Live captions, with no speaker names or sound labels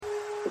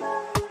All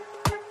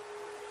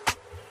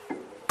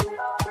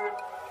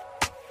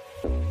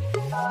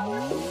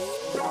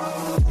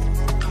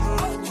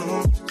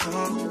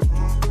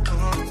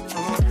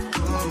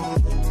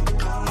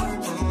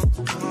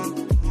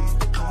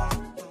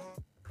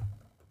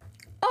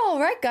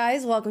right,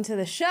 guys, welcome to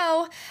the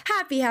show.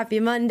 Happy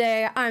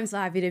Monday. I'm so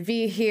happy to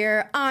be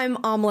here. I'm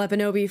Amala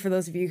Benobi, for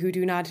those of you who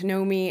do not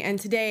know me, and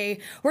today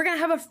we're going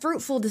to have a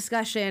fruitful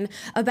discussion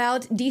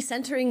about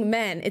decentering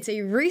men. It's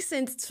a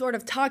recent sort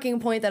of talking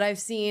point that I've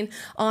seen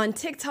on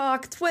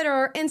TikTok,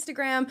 Twitter,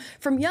 Instagram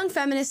from young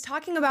feminists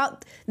talking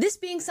about this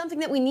being something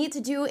that we need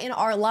to do in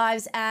our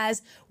lives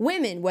as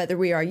women, whether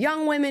we are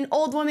young women,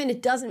 old women,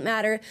 it doesn't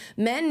matter.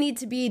 Men need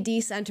to be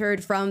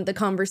decentered from the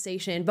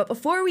conversation. But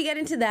before we get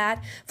into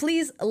that,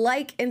 please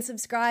like and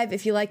subscribe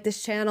if you like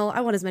this channel.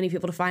 I want as many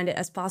people to find it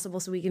as possible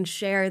so we can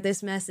share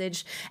this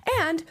message.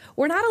 And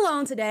we're not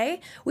alone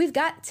today. We've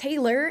got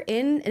Taylor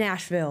in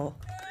Nashville.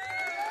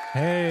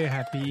 Hey,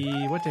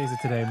 what day is it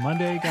today?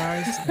 Monday,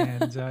 guys.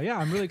 And yeah,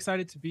 I'm really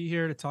excited to be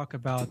here to talk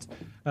about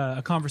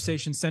a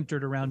conversation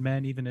centered around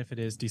men, even if it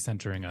is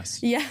decentering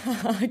us. Yeah,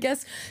 I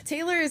guess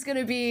Taylor is going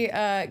to be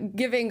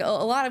giving a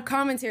lot of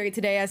commentary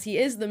today as he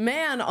is the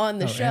man on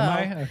the show. Am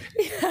I? Okay.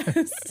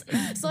 Yes.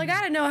 So I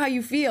got to know how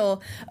you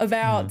feel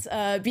about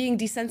being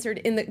decentered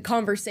in the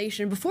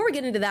conversation. Before we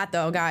get into that,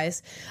 though,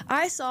 guys,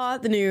 I saw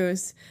the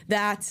news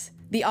that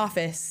The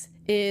Office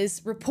is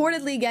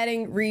reportedly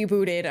getting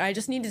rebooted. I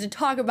just needed to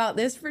talk about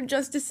this for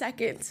just a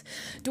second.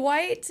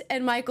 Dwight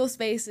and Michael's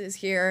faces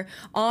here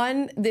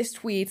on this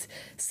tweet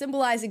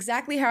symbolize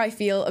exactly how I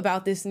feel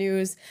about this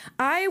news.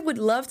 I would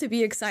love to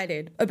be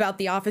excited about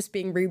The Office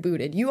being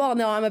rebooted. You all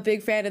know I'm a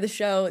big fan of the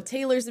show.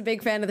 Taylor's a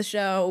big fan of the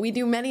show. We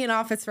do many an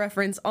Office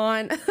reference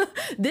on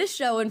this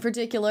show in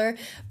particular,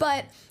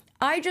 but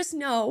I just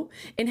know,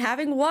 in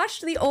having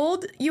watched the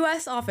old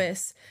US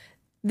Office,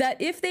 that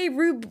if they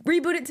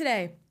reboot it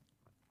today,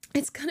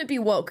 it's gonna be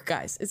woke,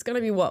 guys. It's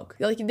gonna be woke.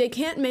 Like, they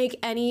can't make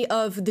any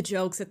of the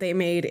jokes that they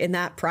made in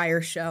that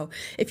prior show.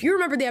 If you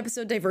remember the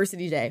episode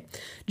Diversity Day,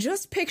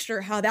 just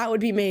picture how that would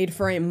be made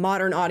for a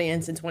modern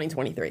audience in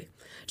 2023.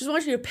 Just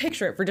want you to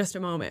picture it for just a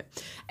moment.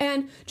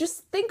 And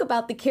just think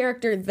about the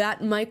character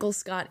that Michael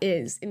Scott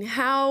is and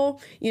how,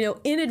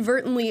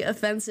 inadvertently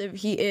offensive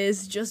he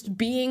is just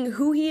being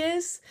who he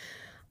is.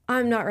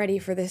 I'm not ready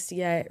for this to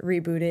get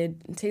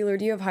rebooted. Taylor,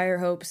 do you have higher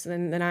hopes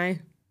than I?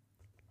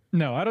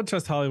 No, I don't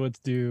trust Hollywood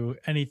to do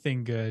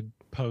anything good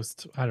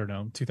post,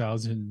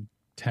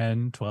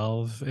 2010,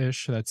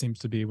 12-ish. That seems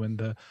to be when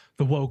the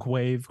woke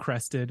wave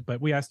crested.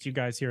 But we asked you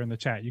guys here in the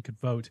chat. You could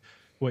vote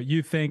what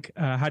you think.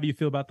 How do you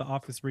feel about the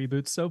Office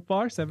reboot so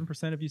far?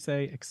 7% of you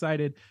say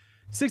excited.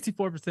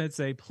 64%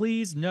 say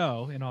please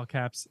no in all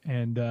caps,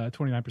 and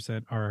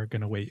 29% are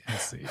gonna wait and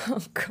see.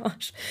 Oh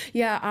gosh.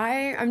 Yeah,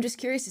 I'm just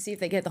curious to see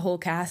if they get the whole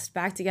cast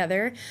back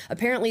together.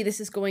 Apparently this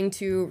is going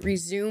to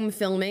resume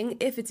filming,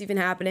 if it's even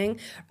happening,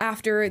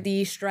 after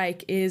the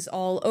strike is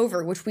all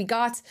over, which we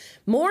got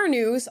more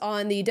news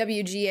on the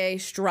WGA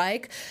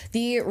strike.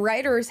 The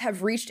writers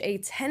have reached a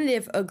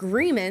tentative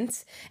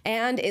agreement,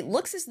 and it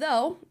looks as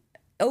though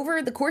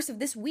over the course of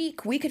this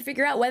week, we could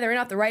figure out whether or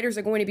not the writers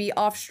are going to be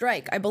off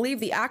strike. I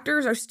believe the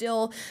actors are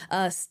still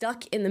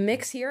stuck in the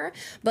mix here,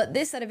 but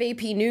this out of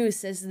AP News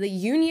says the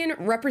union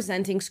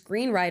representing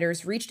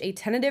screenwriters reached a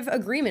tentative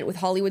agreement with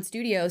Hollywood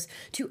studios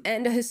to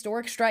end a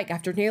historic strike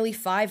after nearly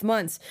 5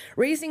 months,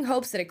 raising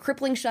hopes that a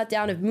crippling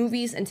shutdown of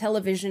movies and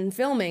television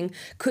filming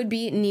could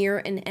be near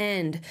an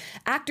end.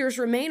 Actors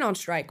remain on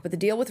strike, but the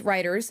deal with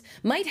writers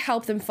might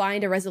help them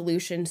find a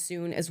resolution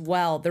soon as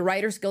well. The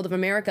Writers Guild of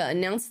America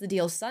announced the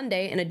deal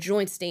Sunday in a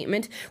joint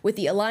statement with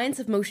the Alliance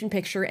of Motion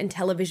Picture and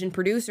Television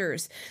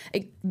Producers,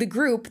 the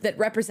group that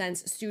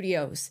represents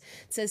studios.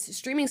 It says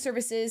streaming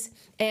services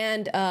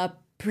and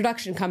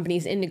production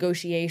companies in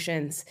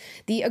negotiations.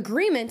 The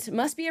agreement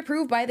must be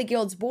approved by the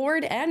Guild's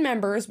board and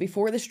members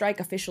before the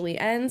strike officially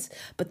ends,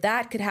 but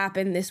that could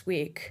happen this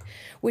week,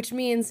 which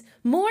means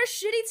more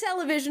shitty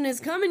television is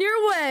coming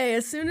your way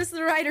as soon as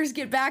the writers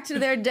get back to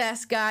their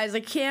desk, guys. I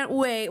can't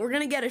wait. We're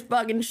gonna get a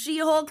fucking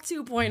She-Hulk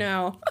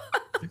 2.0.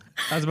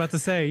 I was about to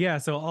say, yeah,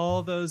 so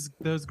all those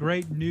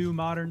great new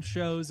modern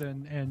shows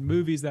and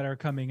movies that are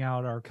coming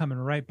out are coming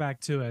right back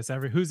to us.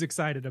 Who's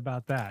excited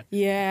about that?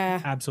 Yeah.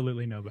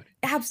 Absolutely nobody.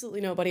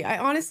 Absolutely nobody. I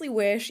honestly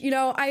wish,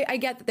 I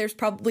get that there's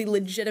probably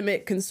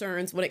legitimate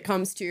concerns when it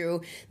comes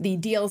to the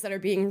deals that are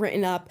being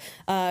written up.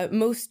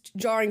 Most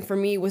jarring for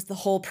me was the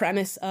whole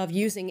premise of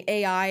using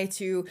AI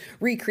to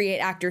recreate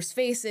actors'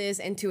 faces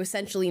and to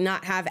essentially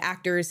not have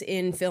actors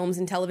in films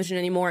and television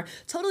anymore.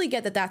 Totally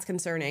get that that's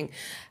concerning.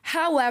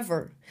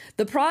 However,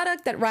 the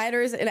product that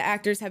writers and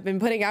actors have been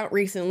putting out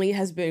recently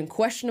has been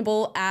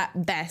questionable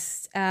at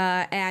best,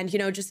 and,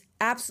 just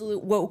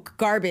absolute woke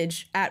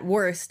garbage at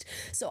worst.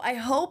 So I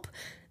hope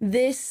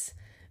this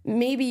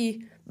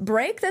maybe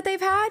break that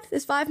they've had,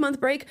 this 5-month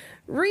break,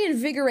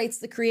 reinvigorates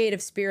the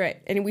creative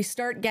spirit, and we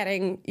start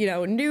getting,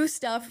 new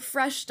stuff,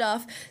 fresh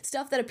stuff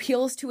that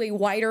appeals to a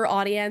wider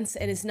audience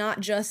and is not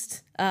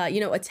just,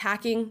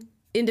 attacking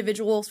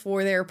individuals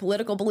for their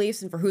political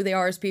beliefs and for who they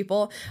are as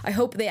people. I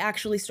hope they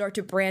actually start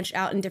to branch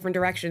out in different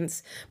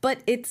directions. But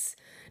it's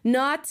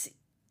not,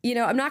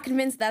 I'm not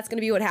convinced that's going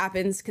to be what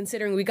happens,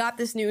 considering we got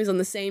this news on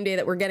the same day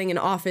that we're getting an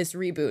Office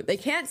reboot. They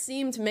can't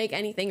seem to make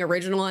anything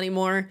original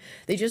anymore.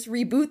 They just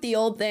reboot the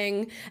old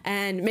thing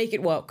and make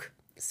it woke.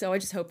 So I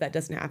just hope that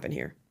doesn't happen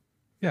here.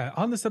 Yeah,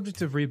 on the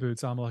subject of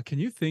reboots, Amala, can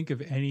you think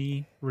of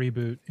any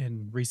reboot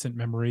in recent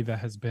memory that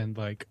has been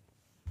like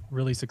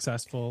really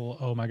successful?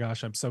 Oh my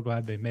gosh, I'm so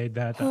glad they made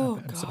that.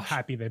 I'm so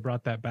happy they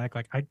brought that back.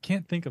 Like, I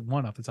can't think of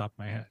one off the top of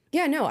my head.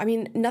 Yeah, no, I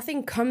mean,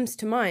 nothing comes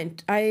to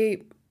mind.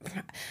 I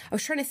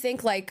was trying to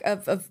think like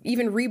of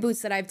even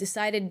reboots that I've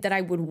decided that I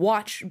would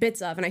watch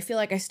bits of, and I feel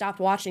like I stopped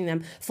watching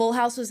them. Full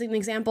House was an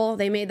example.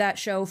 They made that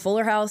show,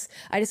 Fuller House.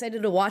 I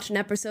decided to watch an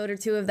episode or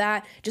two of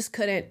that. Just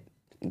couldn't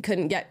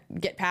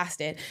get past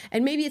it.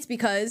 And maybe it's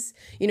because,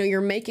 you're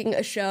making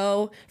a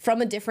show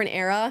from a different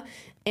era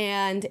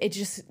and it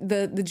just,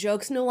 the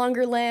jokes no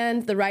longer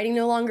land, the writing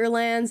no longer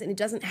lands, and it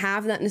doesn't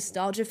have that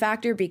nostalgia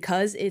factor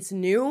because it's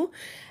new.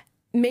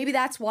 Maybe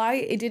that's why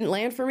it didn't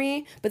land for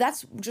me, but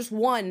that's just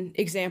one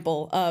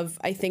example of,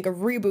 I think, a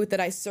reboot that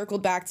I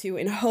circled back to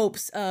in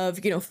hopes of,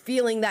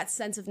 feeling that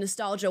sense of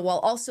nostalgia while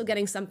also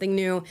getting something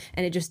new,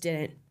 and it just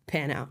didn't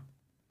pan out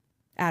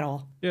at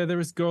all. Yeah, there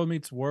was Girl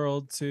Meets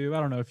World too. I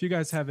don't know. If you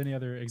guys have any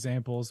other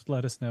examples,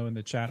 let us know in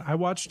the chat. I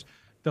watched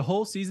the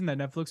whole season that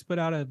Netflix put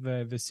out of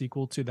the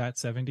sequel to That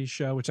 70s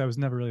Show, which I was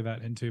never really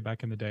that into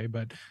back in the day,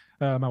 but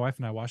my wife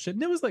and I watched it,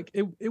 and it was like,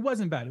 it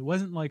wasn't bad. It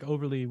wasn't like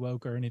overly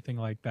woke or anything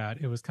like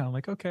that. It was kind of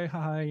like, okay,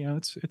 hi,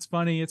 it's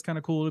funny. It's kind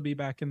of cool to be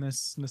back in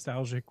this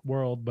nostalgic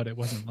world, but it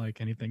wasn't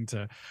like anything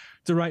to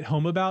write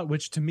home about,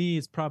 which to me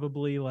is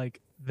probably like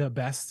the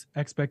best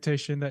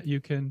expectation that you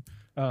can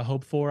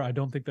hope for. I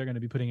don't think they're going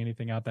to be putting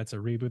anything out that's a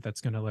reboot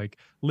that's going to like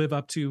live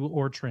up to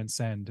or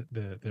transcend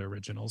the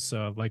originals.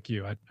 So like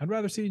you, I'd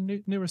rather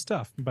see newer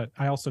stuff, but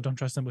I also don't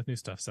trust them with new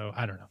stuff. So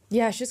I don't know.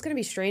 Yeah, it's just going to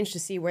be strange to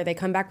see where they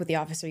come back with The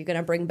Office. Are you going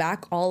to bring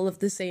back all of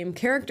the same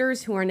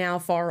characters who are now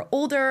far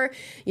older?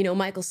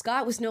 Michael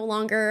Scott was no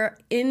longer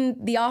in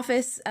The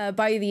Office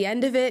by the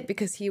end of it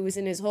because he was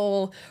in his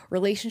whole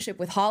relationship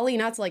with Holly.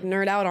 Not to like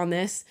nerd out on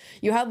this.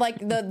 You had like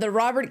the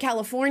Robert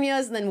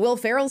Californias and then Will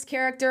Ferrell's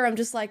character. I'm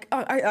just like,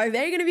 oh, are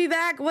they going to be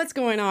back? What's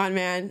going on,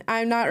 man?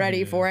 I'm not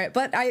ready for it.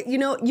 But I'm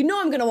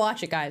going to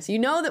watch it, guys. You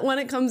know that when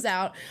it comes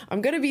out,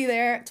 I'm going to be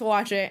there to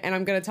watch it and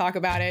I'm going to talk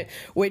about it,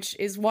 which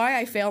is why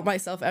I fail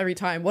myself every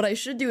time. What I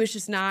should do is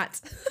just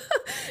not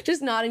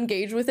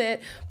engage with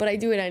it, but I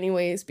do it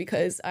anyways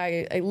because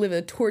I live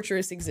a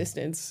torturous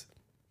existence.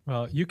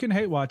 Well, you can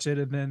hate watch it,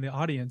 and then the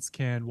audience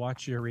can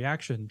watch your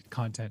reaction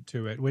content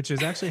to it, which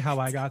is actually how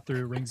I got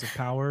through Rings of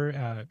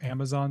Power,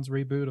 Amazon's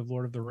reboot of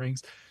Lord of the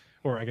Rings.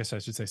 Or I guess I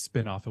should say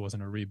spin-off. It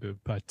wasn't a reboot,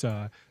 but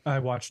I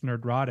watched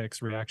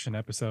Nerdrotic's reaction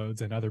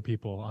episodes and other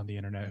people on the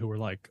internet who were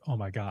like, oh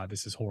my God,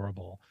 this is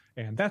horrible.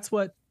 And that's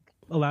what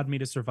allowed me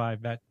to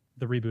survive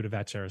the reboot of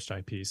that cherished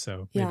IP.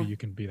 So maybe you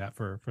can be that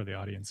for the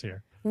audience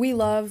here. We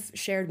love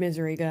shared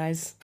misery,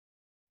 guys.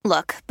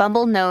 Look,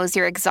 Bumble knows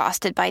you're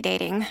exhausted by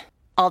dating.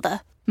 All the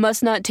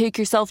must not take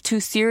yourself too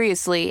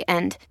seriously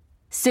and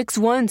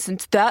 6'1"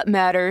 since that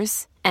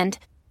matters. And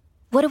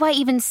what do I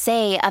even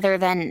say other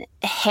than,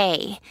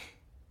 hey?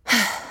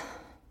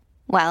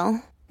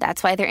 Well,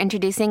 that's why they're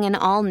introducing an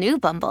all-new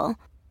Bumble,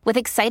 with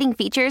exciting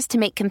features to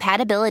make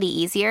compatibility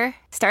easier,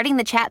 starting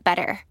the chat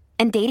better,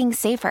 and dating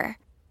safer.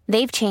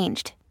 They've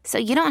changed, so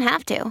you don't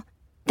have to.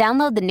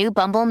 Download the new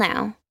Bumble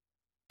now.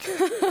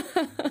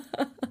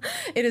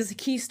 It is a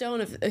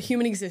keystone of a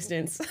human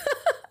existence.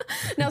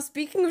 Now,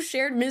 speaking of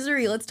shared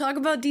misery, let's talk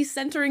about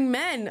decentering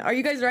men. Are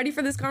you guys ready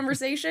for this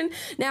conversation?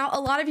 Now,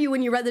 a lot of you,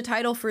 when you read the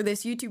title for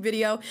this YouTube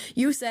video,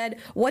 you said,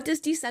 what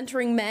does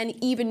decentering men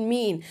even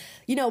mean?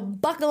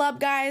 Buckle up,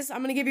 guys. I'm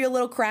going to give you a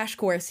little crash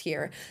course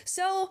here.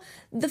 So,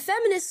 the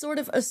feminists sort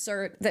of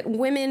assert that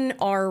women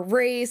are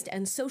raised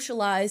and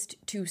socialized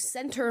to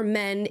center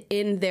men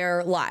in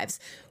their lives.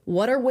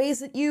 What are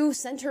ways that you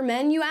center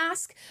men, you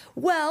ask?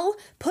 Well,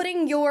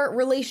 putting your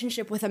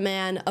relationship with a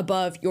man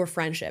above your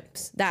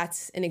friendships.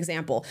 That's an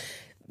example.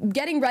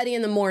 Getting ready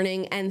in the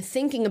morning and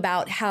thinking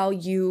about how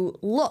you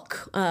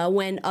look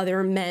when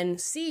other men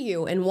see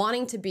you and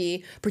wanting to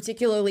be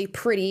particularly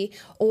pretty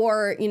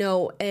or,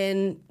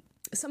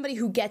 somebody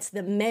who gets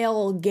the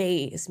male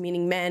gaze,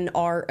 meaning men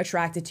are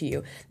attracted to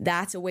you.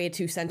 That's a way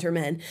to center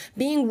men.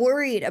 Being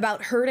worried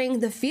about hurting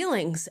the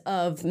feelings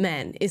of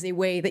men is a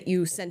way that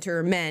you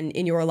center men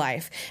in your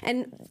life.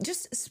 And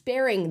just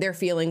sparing their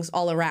feelings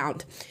all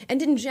around.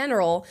 And in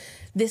general,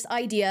 this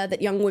idea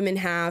that young women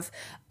have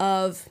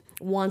of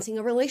wanting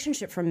a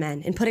relationship from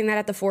men and putting that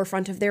at the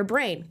forefront of their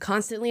brain,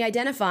 constantly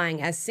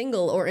identifying as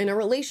single or in a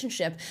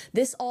relationship.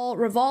 This all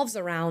revolves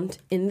around,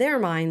 in their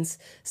minds,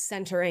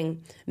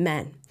 centering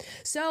men.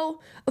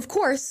 So, of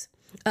course,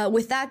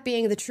 with that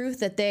being the truth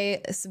that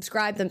they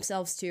subscribe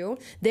themselves to,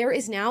 there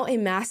is now a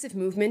massive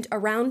movement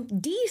around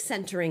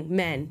decentering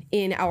men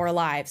in our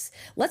lives.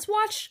 Let's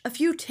watch a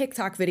few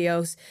TikTok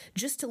videos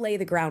just to lay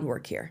the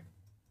groundwork here.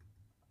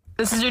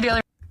 This is your daily.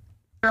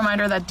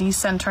 Reminder that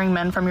decentering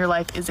men from your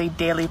life is a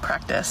daily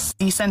practice.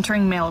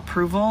 Decentering male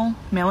approval,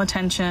 male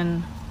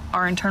attention,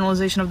 our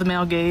internalization of the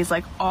male gaze,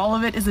 like all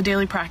of it is a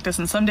daily practice,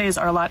 and some days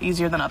are a lot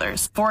easier than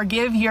others.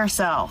 Forgive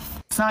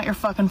yourself. It's not your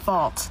fucking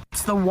fault.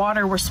 It's the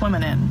water we're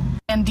swimming in.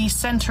 And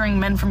decentering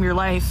men from your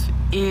life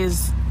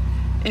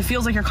it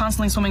feels like you're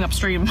constantly swimming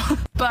upstream.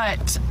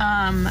 But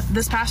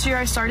this past year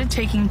I started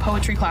taking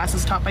poetry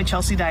classes taught by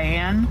Chelsea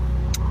Diane.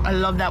 I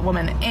love that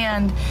woman.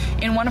 And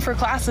in one of her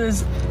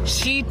classes,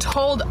 she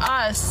told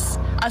us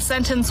a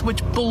sentence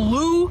which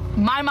blew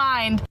my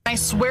mind. I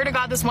swear to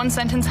God, this one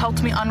sentence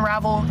helped me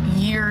unravel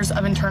years of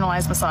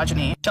internalized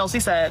misogyny. Chelsea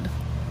said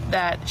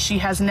that she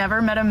has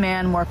never met a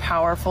man more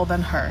powerful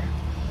than her.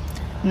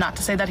 Not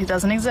to say that he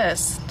doesn't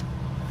exist,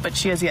 but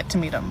she has yet to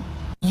meet him.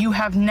 You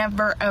have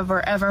never,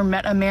 ever, ever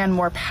met a man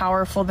more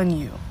powerful than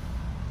you.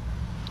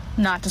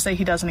 Not to say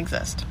he doesn't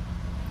exist,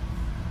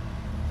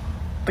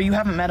 but you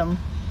haven't met him.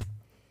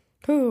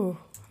 Ooh,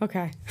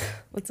 okay.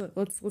 Let's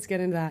get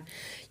into that.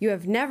 You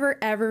have never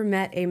ever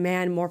met a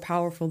man more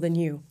powerful than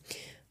you.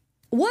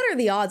 What are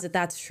the odds that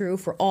that's true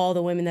for all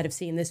the women that have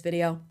seen this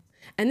video?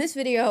 And this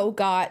video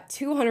got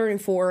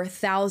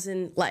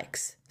 204,000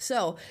 likes.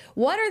 So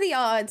what are the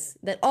odds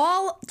that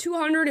all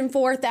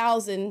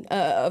 204,000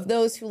 of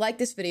those who liked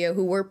this video,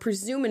 who were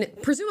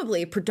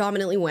presumably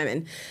predominantly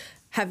women,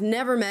 have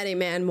never met a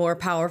man more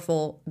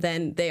powerful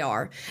than they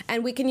are?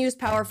 And we can use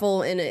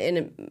powerful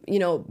in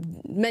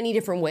many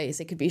different ways.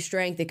 It could be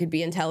strength, it could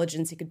be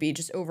intelligence, it could be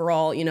just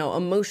overall,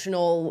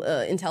 emotional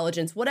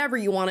intelligence, whatever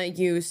you want to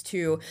use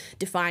to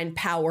define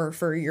power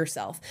for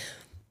yourself.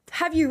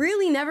 Have you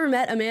really never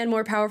met a man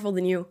more powerful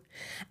than you?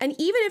 And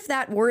even if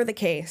that were the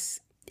case,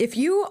 if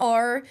you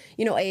are,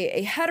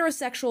 a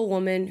heterosexual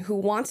woman who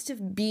wants to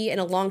be in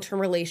a long-term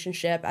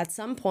relationship, at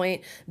some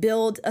point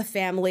build a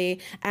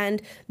family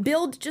and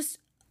build just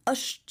a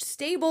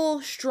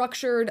stable,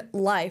 structured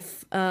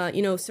life,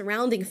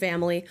 surrounding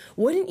family,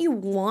 wouldn't you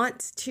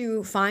want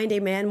to find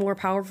a man more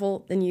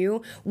powerful than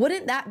you?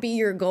 Wouldn't that be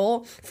your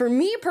goal? For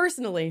me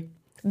personally,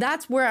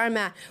 that's where I'm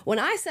at. When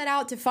I set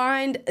out to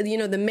find,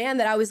 the man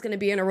that I was going to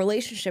be in a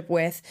relationship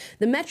with,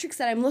 the metrics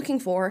that I'm looking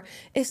for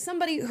is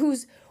somebody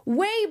who's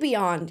way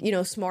beyond,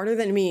 smarter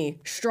than me,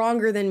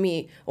 stronger than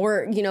me,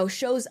 or,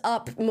 shows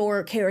up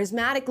more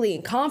charismatically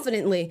and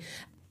confidently.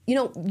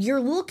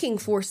 You're looking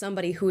for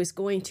somebody who is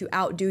going to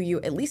outdo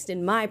you, at least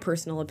in my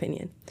personal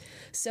opinion.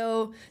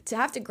 So to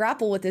have to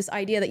grapple with this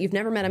idea that you've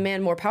never met a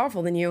man more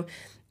powerful than you,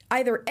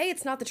 either A,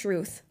 it's not the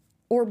truth,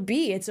 or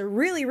B, it's a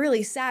really,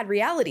 really sad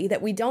reality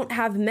that we don't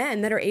have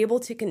men that are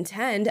able to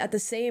contend at the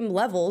same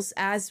levels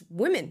as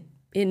women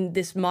in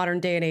this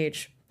modern day and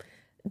age.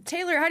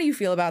 Taylor, how do you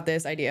feel about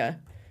this idea?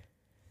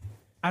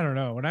 I don't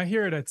know. When I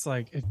hear it, it's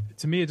like,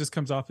 to me, it just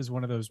comes off as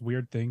one of those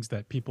weird things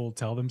that people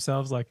tell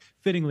themselves. Like,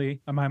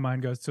 fittingly, my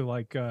mind goes to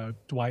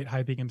Dwight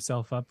hyping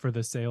himself up for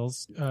the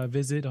sales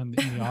visit in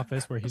the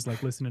office, where he's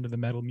like listening to the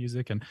metal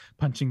music and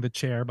punching the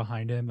chair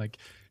behind him. Like,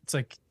 it's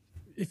like,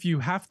 if you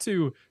have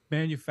to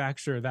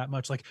manufacture that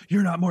much, like,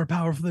 you're not more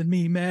powerful than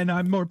me, man,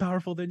 I'm more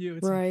powerful than you.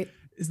 It's right. Like,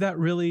 is that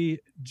really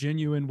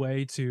genuine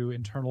way to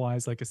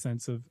internalize like a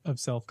sense of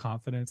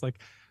self-confidence? Like,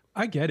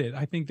 I get it.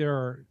 I think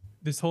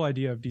this whole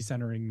idea of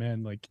decentering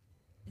men, like,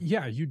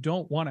 yeah, you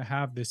don't want to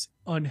have this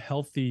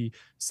unhealthy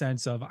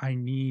sense of, I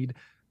need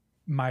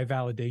my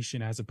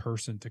validation as a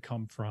person to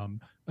come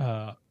from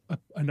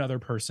another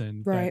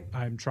person right. that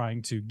I'm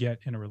trying to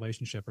get in a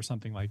relationship or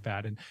something like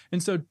that.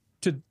 And so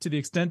to the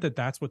extent that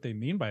that's what they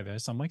mean by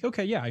this, I'm like,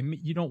 okay, yeah,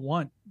 you don't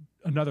want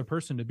another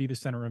person to be the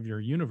center of your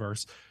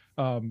universe.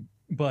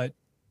 But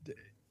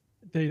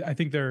I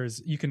think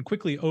you can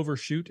quickly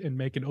overshoot and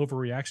make an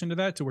overreaction to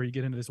that, to where you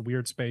get into this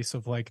weird space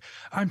of like,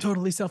 I'm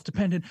totally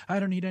self-dependent,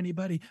 I don't need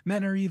anybody,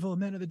 men are evil,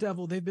 men are the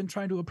devil, they've been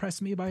trying to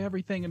oppress me by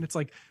everything. And it's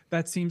like,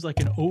 that seems like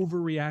an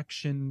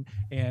overreaction,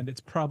 and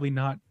it's probably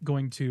not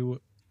going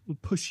to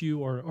push you,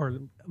 or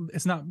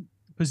it's not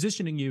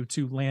positioning you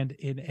to land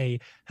in a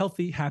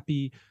healthy,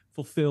 happy,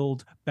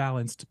 fulfilled,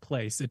 balanced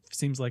place. It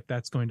seems like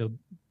that's going to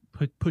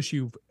push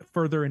you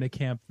further in a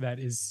camp that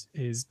is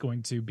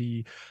going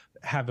to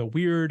have a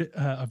weird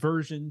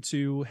aversion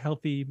to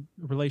healthy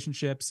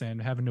relationships,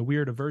 and having a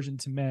weird aversion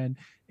to men,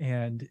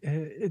 and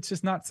it's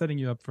just not setting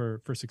you up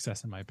for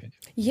success, in my opinion.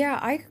 Yeah,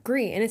 I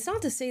agree. And it's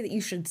not to say that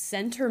you should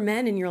center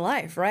men in your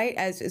life, right?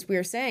 As we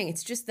were saying,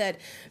 it's just that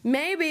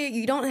maybe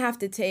you don't have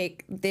to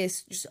take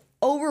this just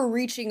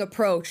overreaching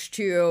approach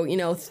to,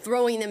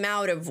 throwing them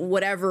out of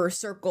whatever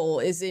circle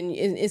is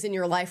in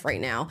your life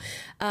right now.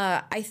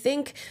 I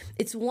think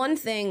it's one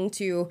thing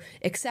to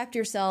accept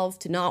yourself,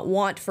 to not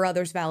want for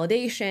others'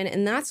 validation,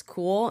 and that's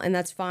cool, and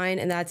that's fine,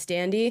 and that's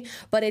dandy.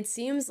 But it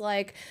seems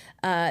like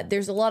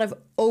there's a lot of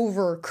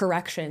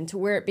overcorrection to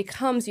where it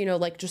becomes,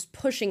 like just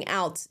pushing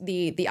out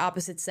the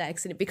opposite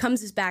sex, and it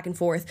becomes this back and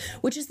forth,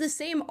 which is the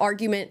same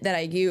argument that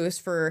I use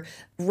for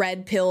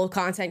red pill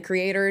content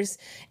creators.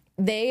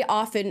 They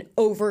often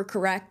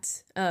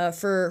overcorrect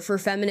for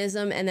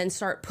feminism and then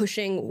start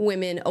pushing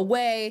women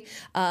away,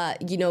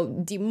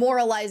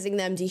 demoralizing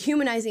them,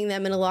 dehumanizing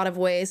them in a lot of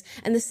ways.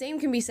 And the same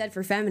can be said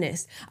for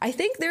feminists. I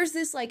think there's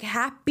this like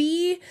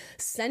happy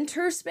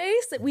center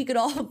space that we could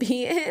all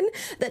be in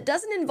that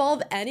doesn't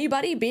involve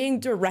anybody being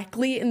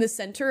directly in the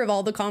center of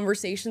all the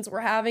conversations we're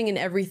having and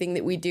everything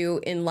that we do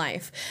in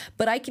life.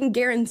 But I can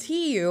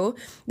guarantee you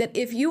that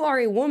if you are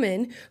a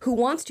woman who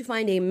wants to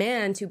find a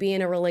man to be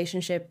in a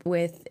relationship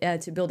with,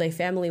 to build a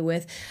family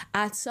with,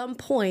 at some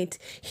point,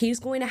 he's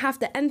going to have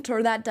to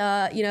enter that,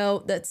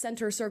 that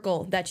center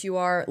circle that you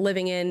are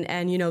living in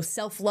and,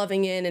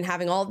 self-loving in and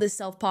having all this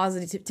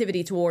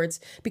self-positivity towards,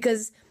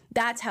 because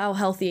that's how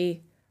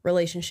healthy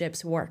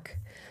relationships work.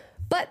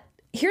 But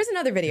here's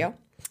another video,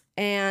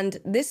 and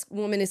this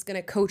woman is going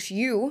to coach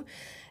you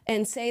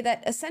and say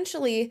that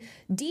essentially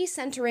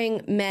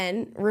decentering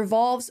men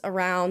revolves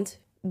around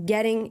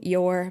getting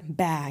your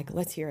bag.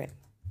 Let's hear it.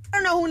 I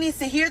don't know who needs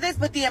to hear this,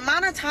 but the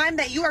amount of time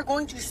that you are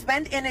going to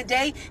spend in a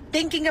day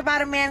thinking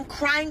about a man,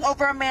 crying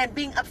over a man,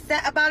 being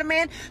upset about a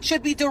man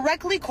should be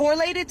directly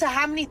correlated to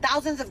how many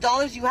thousands of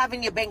dollars you have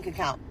in your bank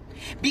account.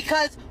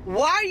 Because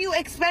why are you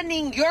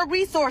expending your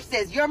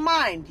resources, your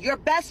mind, your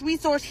best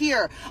resource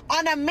here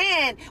on a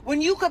man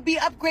when you could be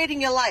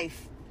upgrading your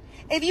life?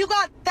 If you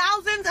got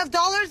thousands of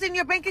dollars in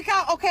your bank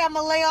account, okay, I'm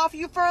gonna lay off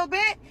you for a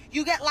bit.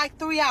 You get like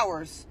 3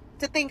 hours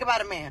to think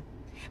about a man.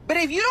 But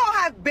if you don't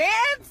have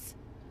bands,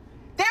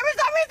 there is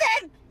no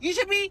reason you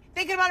should be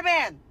thinking about a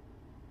man.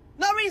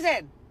 No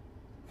reason.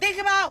 Think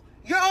about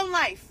your own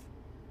life.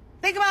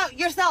 Think about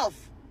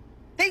yourself.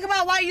 Think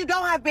about why you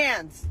don't have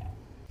bands.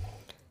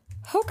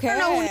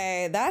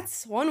 Okay,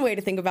 that's one way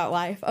to think about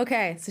life.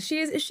 Okay, so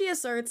she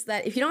asserts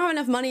that if you don't have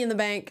enough money in the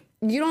bank,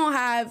 you don't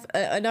have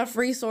enough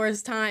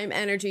resource, time,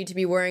 energy to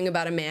be worrying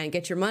about a man.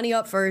 Get your money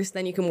up first,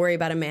 then you can worry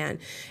about a man.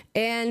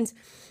 And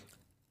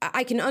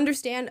I can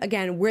understand,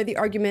 again, where the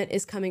argument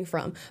is coming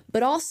from.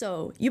 But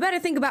also, you better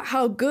think about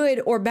how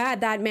good or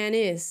bad that man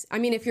is. I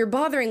mean, if you're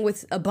bothering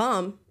with a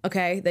bum,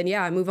 okay, then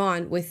yeah, move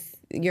on with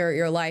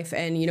your life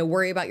and,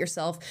 worry about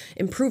yourself,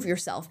 improve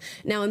yourself.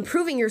 Now,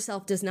 improving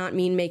yourself does not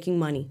mean making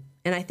money.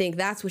 And I think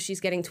that's what she's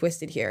getting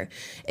twisted here.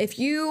 If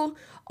you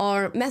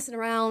are messing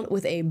around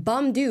with a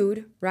bum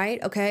dude,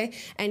 right, okay,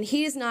 and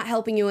he's not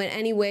helping you in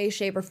any way,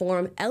 shape, or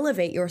form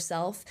elevate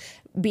yourself,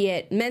 be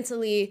it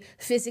mentally,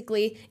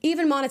 physically,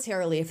 even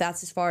monetarily, if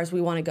that's as far as we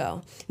want to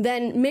go,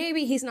 then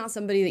maybe he's not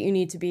somebody that you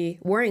need to be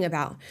worrying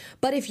about.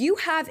 But if you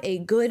have a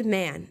good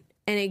man,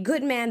 and a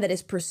good man that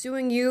is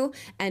pursuing you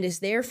and is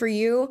there for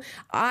you,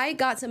 I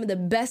got some of the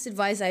best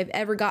advice I've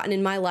ever gotten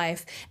in my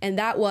life, and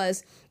that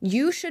was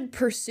you should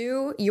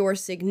pursue your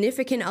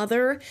significant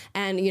other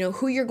and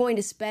who you're going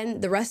to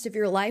spend the rest of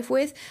your life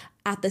with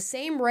at the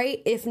same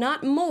rate, if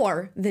not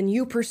more, than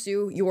you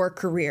pursue your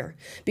career.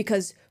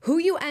 Because who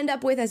you end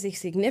up with as a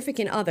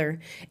significant other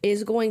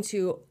is going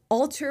to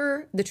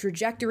alter the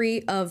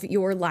trajectory of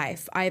your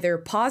life, either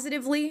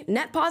positively,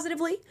 net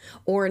positively,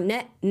 or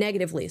net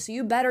negatively. So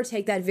you better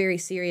take that very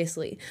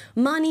seriously.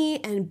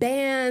 Money and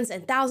bands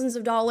and thousands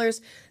of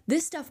dollars,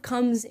 this stuff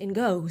comes and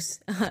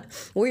goes.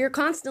 We're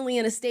constantly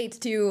in a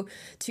state to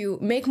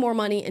make more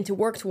money and to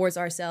work towards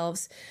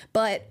ourselves.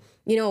 But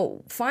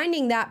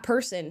finding that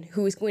person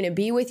who is going to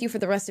be with you for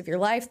the rest of your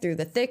life through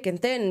the thick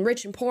and thin and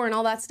rich and poor and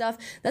all that stuff,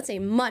 that's a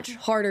much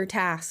harder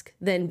task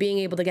than being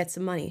able to get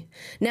some money.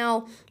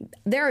 Now,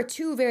 there are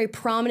two very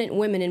prominent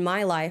women in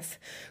my life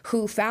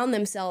who found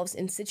themselves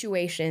in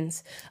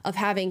situations of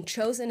having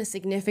chosen a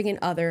significant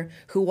other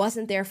who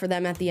wasn't there for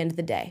them at the end of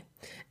the day.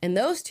 And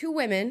those two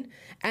women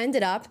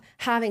ended up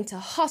having to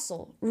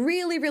hustle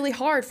really, really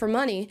hard for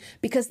money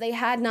because they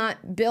had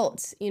not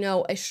built,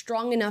 a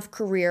strong enough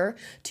career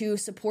to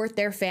support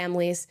their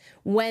families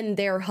when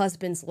their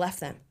husbands left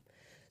them.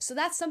 So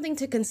that's something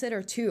to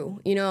consider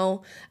too,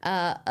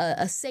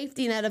 a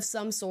safety net of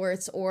some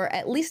sorts, or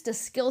at least a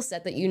skill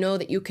set that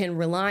that you can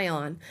rely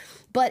on.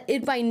 But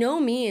it by no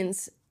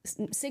means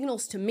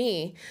signals to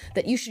me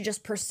that you should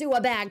just pursue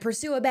a bag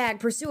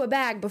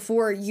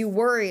before you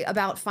worry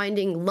about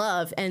finding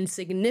love and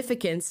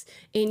significance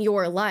in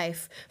your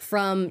life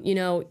from,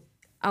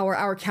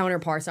 our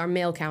counterparts, our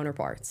male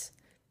counterparts.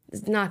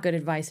 It's not good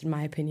advice in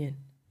my opinion.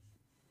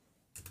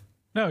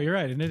 No, you're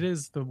right. And it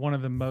is one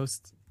of the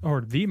most,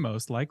 or the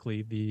most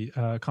likely, the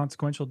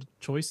consequential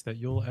choice that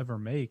you'll ever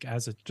make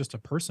as just a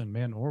person,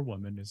 man or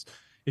woman, is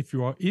if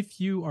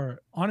you are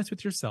honest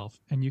with yourself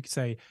and you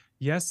say,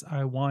 yes,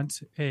 I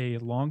want a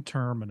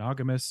long-term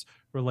monogamous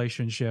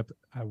relationship.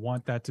 I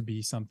want that to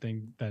be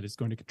something that is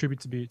going to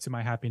contribute to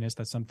my happiness.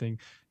 That's something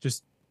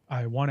just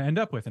I want to end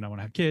up with, and I want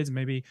to have kids.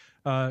 Maybe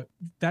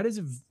that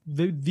is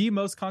the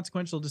most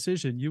consequential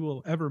decision you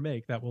will ever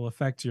make that will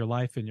affect your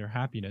life and your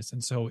happiness.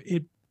 And so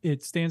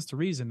it stands to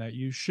reason that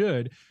you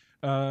should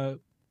put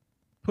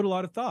a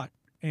lot of thought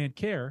and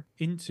care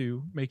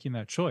into making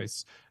that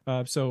choice.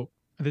 So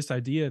this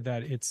idea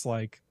that it's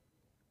like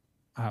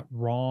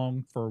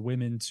wrong for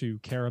women to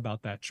care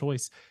about that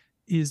choice,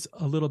 is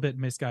a little bit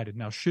misguided.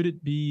 Now, should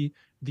it be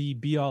the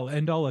be all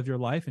end all of your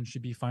life, and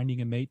should be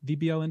finding a mate the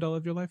be all end all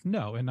of your life?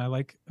 No. And I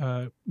like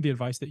the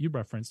advice that you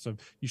referenced of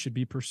you should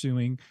be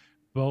pursuing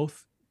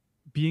both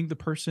being the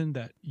person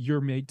that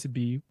you're made to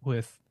be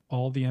with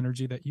all the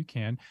energy that you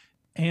can,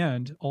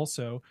 and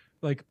also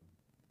like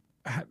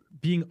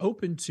being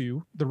open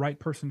to the right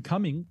person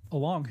coming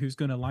along who's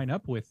going to line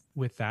up with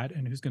that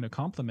and who's going to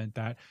complement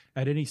that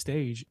at any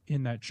stage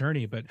in that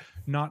journey, but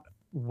not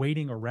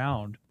waiting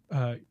around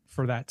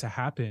for that to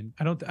happen.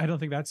 I don't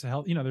think that's a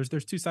health. You know,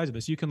 there's two sides of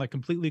this. You can like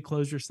completely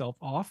close yourself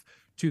off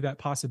to that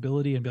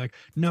possibility and be like,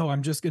 no,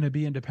 I'm just going to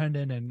be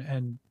independent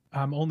and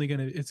I'm only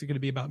it's going to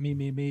be about me.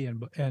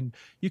 And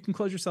you can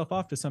close yourself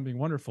off to something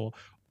wonderful.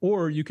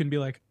 Or you can be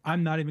like,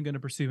 I'm not even going to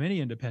pursue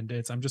any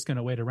independence. I'm just going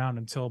to wait around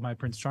until my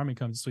Prince Charming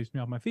comes and sweeps me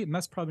off my feet. And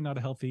that's probably not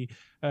a healthy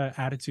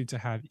attitude to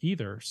have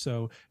either.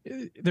 So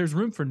there's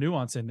room for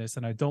nuance in this.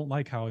 And I don't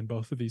like how in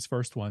both of these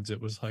first ones,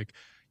 it was like,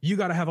 you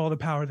got to have all the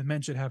power, the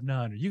men should have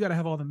none. Or you got to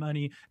have all the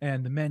money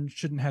and the men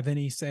shouldn't have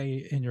any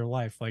say in your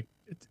life. Like,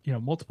 you know,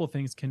 multiple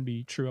things can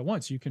be true at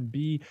once. You can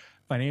be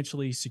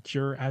financially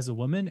secure as a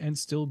woman and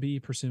still be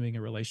pursuing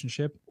a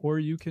relationship, or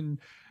you can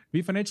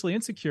be financially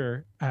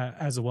insecure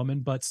as a woman,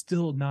 but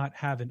still not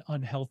have an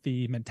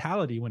unhealthy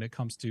mentality when it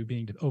comes to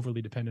being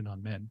overly dependent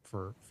on men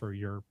for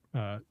your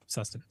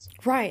sustenance.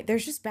 Right.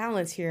 There's just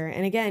balance here.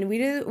 And again,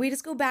 we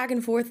just go back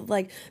and forth with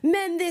like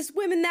men this,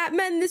 women that,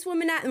 men this,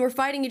 women that, and we're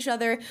fighting each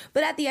other.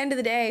 But at the end of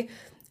the day,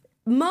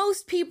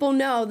 most people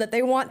know that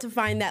they want to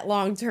find that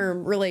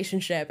long-term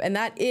relationship. And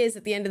that is,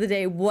 at the end of the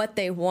day, what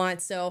they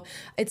want. So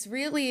it's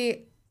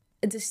really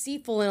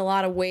deceitful in a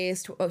lot of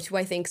ways to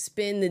I think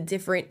spin a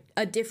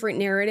different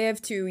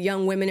narrative to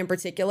young women in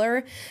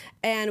particular,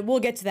 and we'll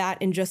get to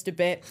that in just a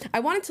bit. I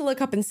wanted to look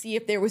up and see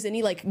if there was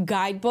any like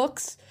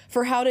guidebooks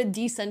for how to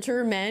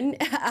decenter men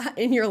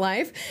in your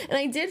life, and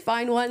I did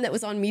find one that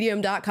was on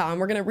medium.com.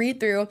 We're going to read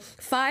through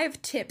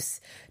 5 tips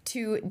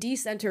to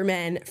decenter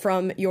men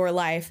from your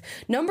life.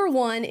 Number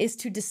 1 is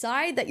to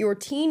decide that your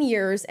teen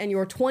years and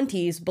your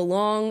 20s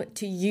belong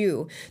to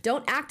you.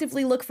 Don't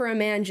actively look for a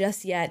man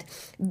just yet.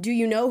 Do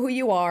you know who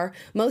you are?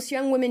 Most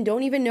young women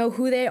don't even know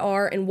who they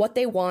are and what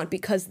they want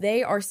because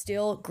they are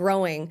still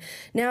growing.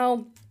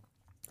 Now,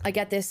 I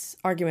get this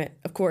argument,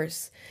 of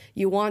course.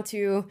 You want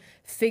to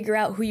figure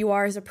out who you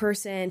are as a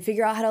person,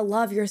 figure out how to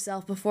love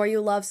yourself before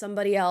you love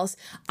somebody else.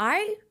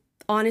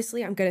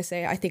 Honestly, I'm going to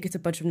say I think it's a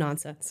bunch of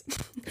nonsense.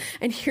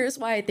 And here's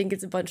why I think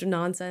it's a bunch of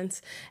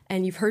nonsense.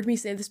 And you've heard me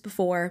say this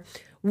before.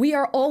 We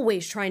are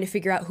always trying to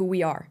figure out who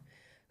we are.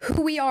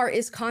 Who we are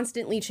is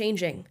constantly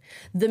changing.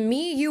 The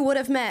me you would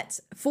have met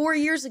 4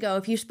 years ago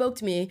if you spoke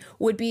to me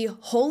would be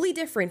wholly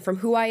different from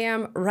who I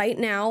am right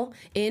now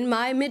in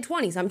my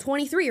mid-20s. I'm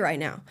 23 right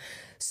now.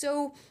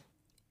 So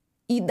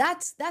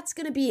that's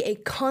going to be a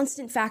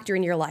constant factor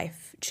in your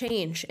life,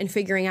 change and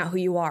figuring out who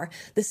you are.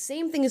 The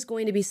same thing is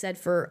going to be said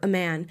for a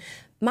man.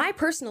 My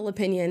personal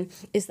opinion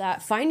is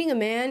that finding a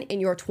man in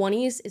your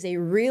 20s is a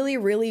really,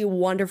 really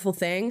wonderful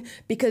thing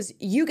because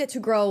you get to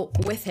grow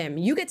with him.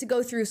 You get to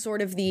go through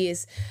sort of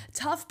these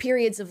tough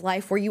periods of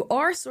life where you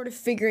are sort of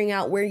figuring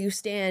out where you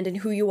stand and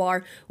who you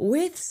are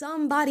with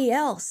somebody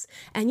else.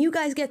 And you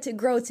guys get to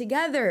grow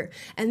together.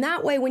 And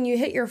that way, when you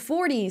hit your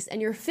 40s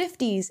and your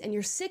 50s and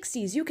your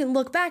 60s, you can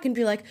look back and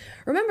be like,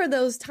 remember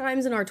those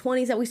times in our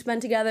 20s that we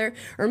spent together?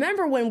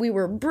 Remember when we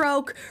were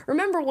broke?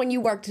 Remember when you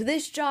worked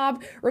this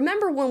job?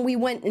 Remember when we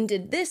went and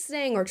did this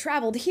thing or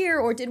traveled here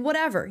or did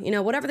whatever,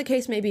 whatever the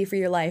case may be for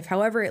your life,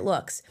 however it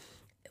looks.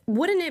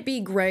 Wouldn't it be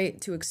great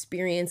to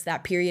experience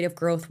that period of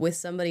growth with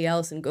somebody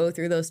else and go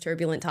through those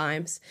turbulent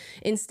times?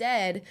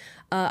 Instead,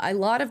 a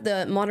lot of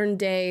the modern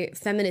day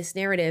feminist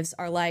narratives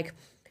are like,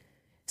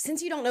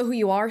 since you don't know who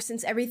you are,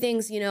 since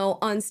everything's,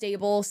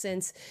 unstable,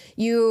 since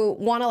you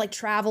want to like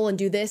travel and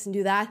do this and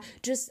do that,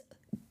 just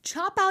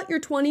chop out your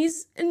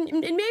 20s and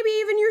maybe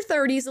even your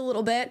 30s a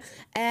little bit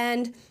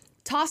and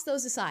toss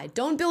those aside.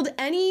 Don't build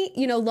any,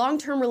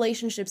 long-term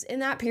relationships in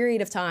that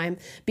period of time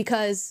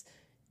because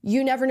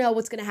you never know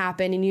what's going to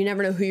happen and you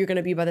never know who you're going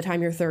to be by the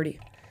time you're 30.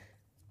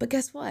 But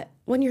guess what?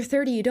 When you're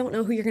 30, you don't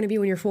know who you're going to be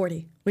when you're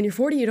 40. When you're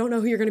 40, you don't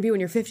know who you're going to be when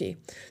you're 50.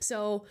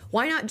 So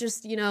why not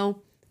just,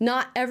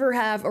 not ever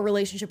have a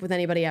relationship with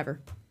anybody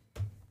ever?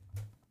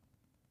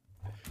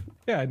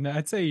 Yeah, and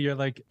I'd say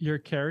your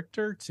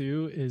character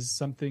too is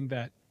something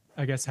that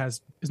I guess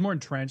is more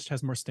entrenched,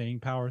 has more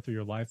staying power through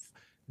your life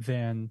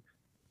than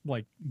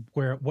like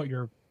what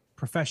your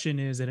profession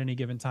is at any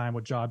given time,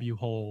 what job you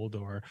hold,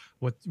 or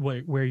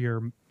where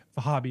your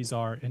hobbies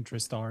are,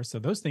 interests are. So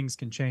those things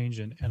can change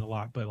and a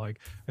lot, but like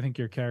I think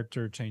your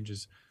character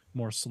changes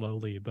more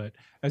slowly. But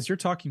as you're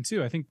talking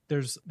too, I think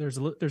there's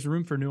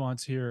room for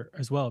nuance here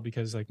as well,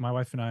 because like my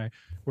wife and I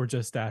were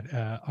just at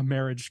a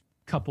marriage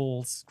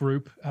couples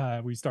group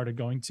we started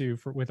going to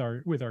with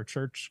our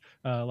church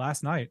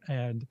last night,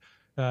 and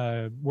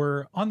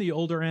we're on the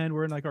older end.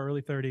 We're in like our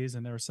early 30s,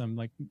 and there were some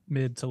like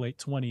mid to late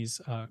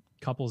 20s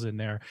couples in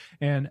there.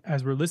 And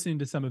as we're listening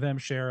to some of them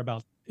share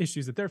about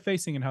issues that they're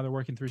facing and how they're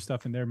working through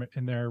stuff in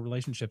their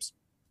relationships,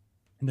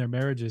 in their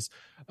marriages,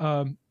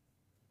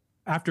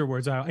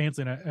 afterwards,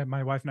 Ansley and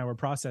my wife and I were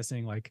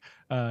processing like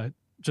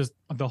just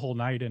the whole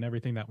night and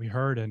everything that we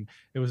heard, and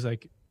it was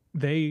like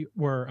they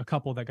were a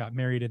couple that got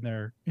married in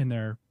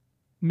their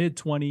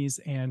mid-20s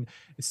and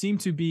seem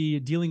to be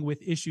dealing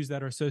with issues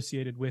that are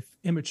associated with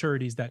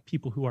immaturities that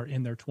people who are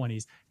in their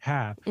 20s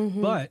have.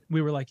 But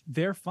we were like,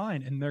 they're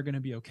fine and they're going to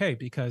be okay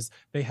because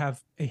they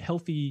have a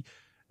healthy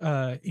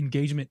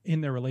engagement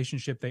in their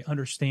relationship. They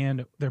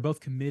understand, they're both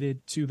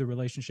committed to the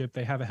relationship.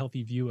 They have a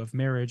healthy view of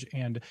marriage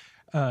and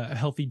a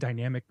healthy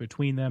dynamic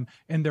between them.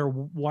 And they're,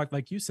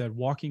 like you said,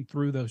 walking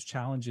through those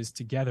challenges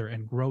together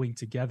and growing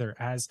together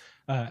as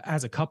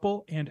a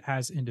couple and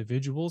as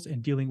individuals,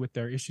 and dealing with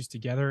their issues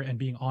together and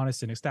being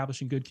honest and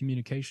establishing good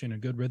communication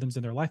and good rhythms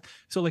in their life.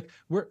 So like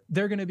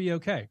they're going to be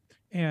okay.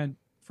 And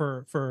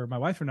for my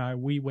wife and I,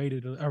 we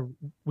ended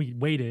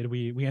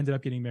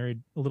up getting married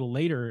a little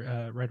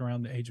later, right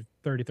around the age of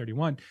 30,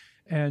 31.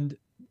 And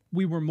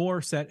we were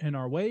more set in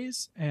our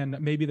ways. And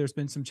maybe there's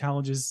been some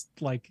challenges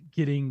like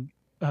getting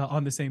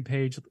on the same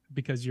page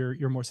because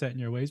you're more set in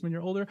your ways when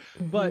you're older,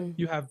 but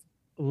you have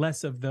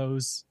less of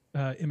those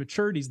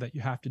immaturities that you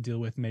have to deal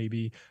with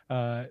maybe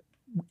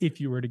if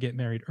you were to get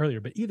married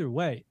earlier. But either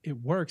way, it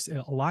works.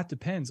 A lot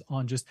depends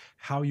on just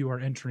how you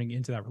are entering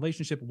into that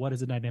relationship. What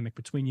is the dynamic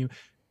between you?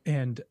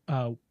 And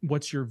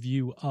what's your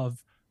view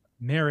of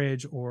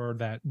marriage, or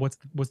that what's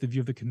the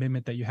view of the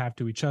commitment that you have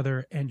to each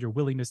other, and your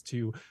willingness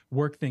to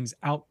work things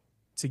out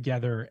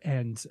together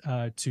and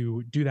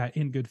to do that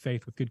in good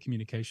faith with good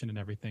communication and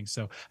everything.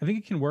 So I think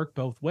it can work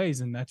both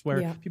ways. And that's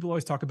where people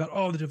always talk about,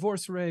 oh, the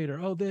divorce rate,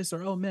 or oh, this,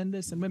 or oh, men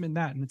this and women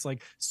that. And it's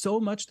like, so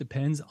much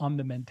depends on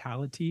the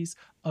mentalities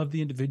of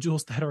the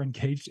individuals that are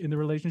engaged in the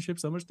relationship.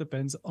 So much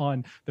depends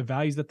on the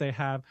values that they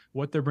have,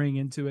 what they're bringing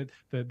into it,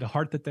 the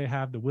heart that they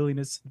have, the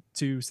willingness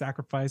to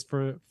sacrifice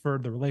for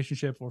the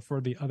relationship or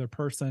for the other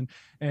person.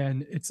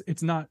 And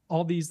it's not,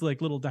 all these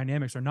like little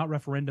dynamics are not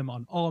referendum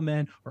on all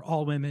men or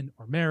all women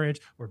or marriage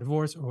or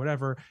divorce or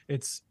whatever.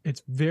 It's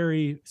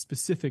very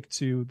specific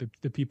to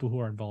the people who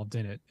are involved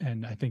in it.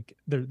 And I think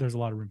there's a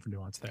lot of room for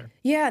nuance there.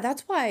 Yeah,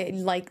 that's why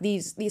like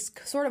these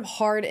sort of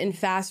hard and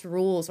fast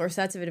rules or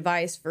sets of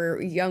advice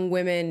for young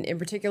women in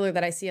particular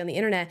that I see on the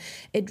internet,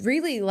 it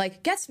really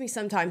like gets me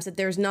sometimes that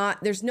there's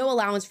no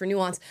allowance for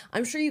nuance.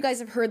 I'm sure you guys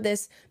have heard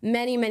this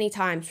many, many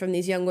times from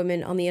these young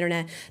women on the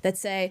internet that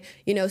say,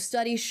 you know,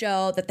 studies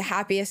show that the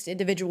happiest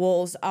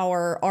individuals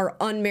are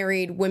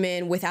unmarried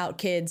women without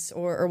kids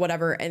or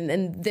whatever.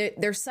 And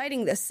they're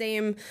citing the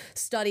same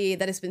study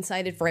that has been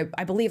cited for,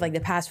 I believe, like the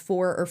past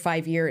 4 or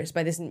 5 years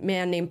by this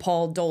man named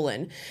Paul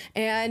Dolan.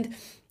 And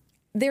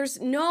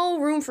there's no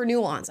room for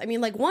nuance. I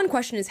mean, like, one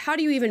question is, how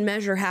do you even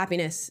measure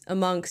happiness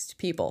amongst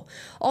people?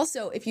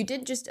 Also, if you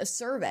did just a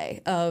survey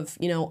of,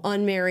 you know,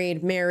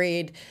 unmarried,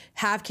 married,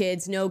 have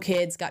kids, no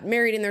kids, got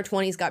married in their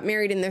 20s, got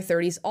married in their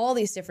 30s, all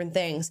these different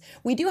things,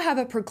 we do have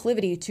a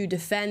proclivity to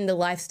defend the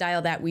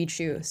lifestyle that we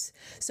choose.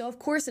 So, of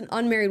course, an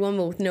unmarried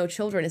woman with no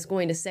children is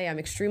going to say, I'm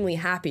extremely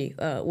happy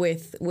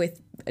with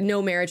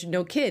no marriage and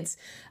no kids.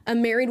 A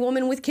married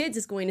woman with kids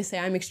is going to say,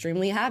 I'm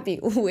extremely happy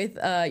with,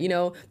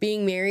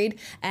 being married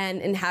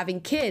and having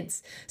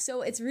kids.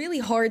 So it's really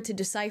hard to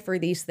decipher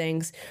these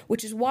things,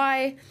 which is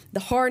why the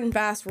hard and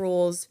fast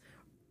rules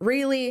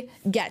really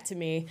get to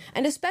me.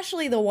 And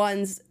especially the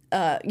ones,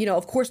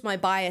 of course, my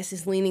bias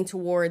is leaning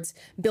towards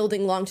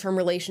building long-term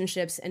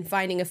relationships and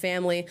finding a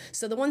family.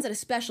 So the ones that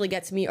especially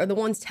get to me are the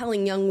ones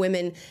telling young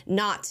women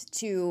not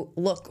to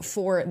look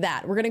for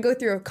that. We're going to go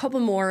through a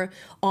couple more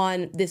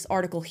on this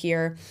article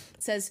here.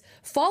 It says,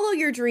 follow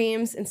your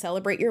dreams and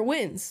celebrate your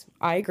wins.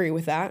 I agree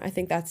with that. I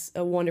think that's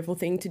a wonderful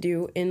thing to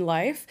do in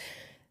life.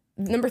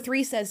 Number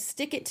 3 says,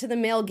 stick it to the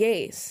male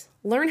gaze.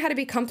 Learn how to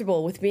be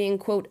comfortable with being,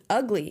 quote,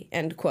 ugly,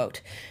 end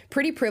quote.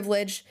 Pretty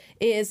privilege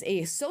is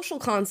a social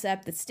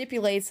concept that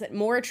stipulates that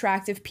more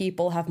attractive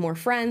people have more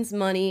friends,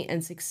 money,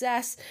 and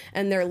success,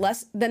 and their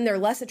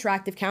less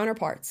attractive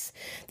counterparts.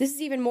 This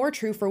is even more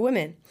true for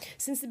women.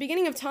 Since the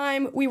beginning of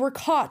time, we were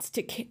taught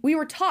to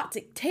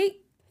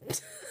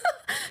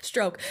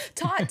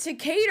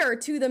cater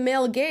to the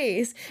male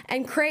gaze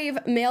and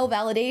crave male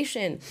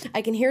validation.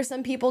 I can hear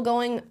some people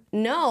going,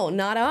 no,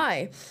 not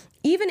I.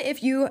 Even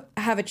if you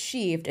have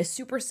achieved a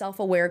super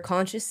self-aware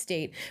conscious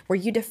state where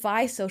you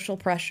defy social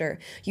pressure,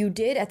 you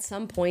did at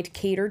some point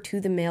cater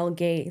to the male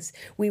gaze.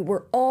 We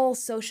were all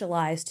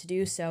socialized to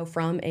do so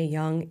from a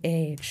young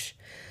age.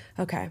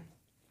 Okay.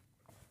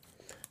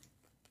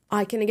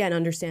 I can, again,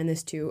 understand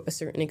this to a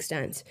certain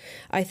extent.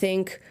 I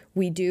think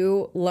we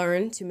do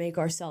learn to make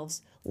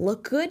ourselves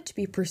look good, to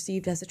be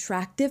perceived as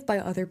attractive by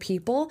other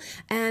people.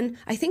 And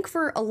I think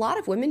for a lot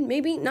of women,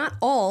 maybe not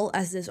all,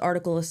 as this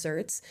article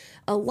asserts,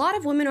 a lot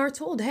of women are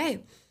told,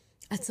 hey,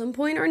 at some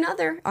point or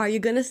another, are you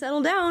going to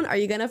settle down? Are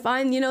you going to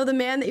find, the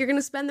man that you're going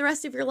to spend the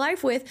rest of your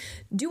life with?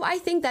 Do I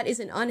think that is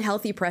an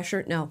unhealthy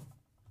pressure? No.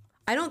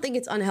 I don't think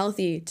it's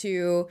unhealthy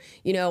to,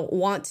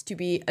 want to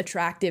be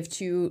attractive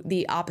to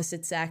the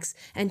opposite sex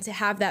and to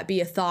have that be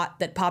a thought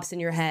that pops in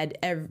your head,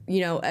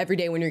 every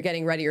day when you're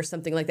getting ready or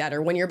something like that,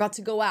 or when you're about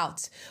to go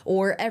out,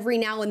 or every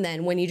now and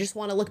then when you just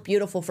want to look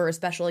beautiful for a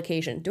special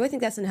occasion. Do I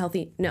think that's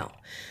unhealthy? No.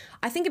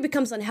 I think it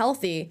becomes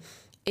unhealthy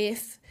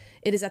if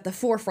it is at the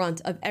forefront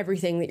of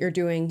everything that you're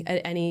doing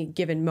at any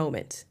given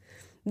moment.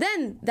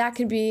 Then that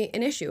can be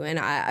an issue, and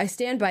I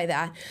stand by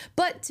that.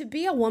 But to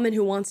be a woman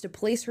who wants to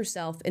place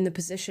herself in the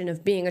position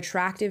of being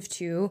attractive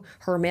to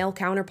her male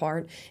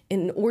counterpart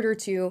in order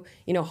to,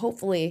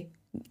 hopefully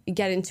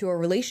get into a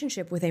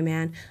relationship with a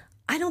man,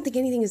 I don't think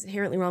anything is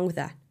inherently wrong with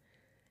that.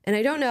 And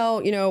I don't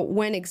know,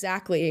 when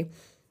exactly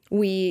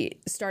we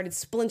started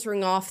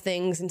splintering off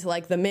things into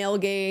like the male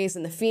gaze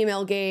and the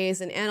female gaze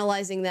and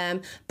analyzing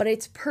them, but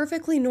it's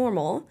perfectly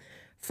normal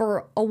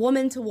for a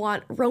woman to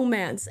want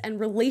romance and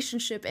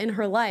relationship in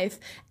her life.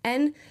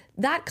 And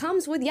that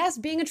comes with, yes,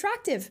 being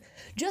attractive.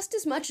 Just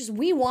as much as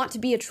we want to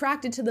be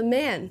attracted to the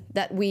man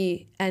that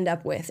we end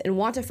up with and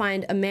want to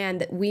find a man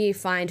that we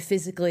find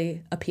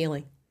physically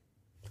appealing.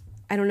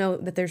 I don't know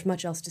that there's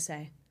much else to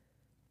say.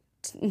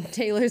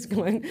 Taylor's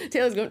going,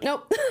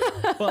 nope.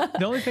 Well,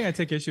 the only thing I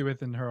take issue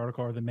with in her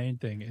article, or the main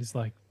thing, is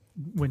like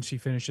when she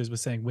finishes with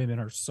saying women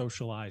are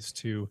socialized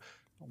to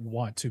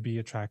want to be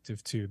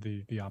attractive to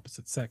the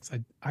opposite sex.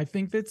 I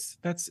think that's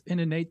an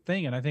innate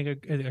thing, and I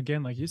think,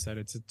 again, like you said,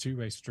 it's a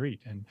two-way street.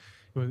 And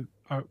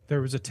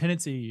there was a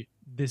tendency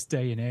this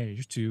day and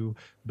age to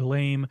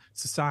blame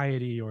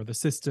society or the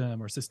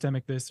system or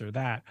systemic this or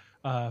that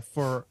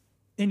for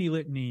any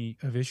litany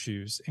of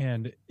issues.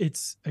 And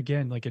it's,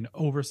 again, like an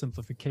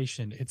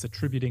oversimplification. It's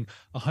attributing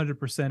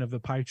 100% of the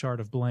pie chart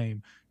of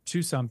blame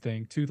to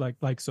something, to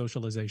like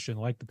socialization,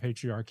 like the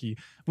patriarchy,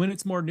 when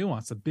it's more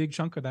nuanced. A big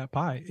chunk of that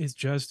pie is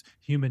just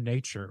human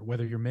nature.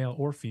 Whether you're male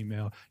or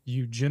female,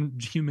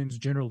 humans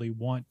generally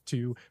want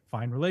to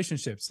find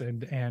relationships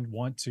and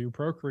want to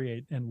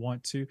procreate and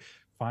want to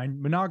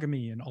find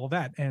monogamy and all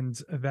that. And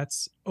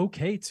that's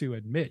okay to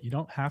admit. You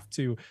don't have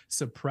to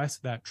suppress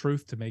that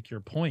truth to make your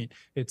point.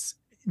 It's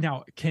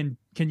now, can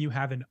you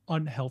have an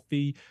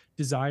unhealthy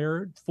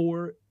desire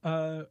for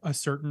a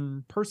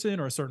certain person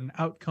or a certain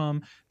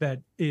outcome that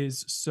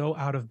is so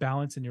out of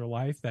balance in your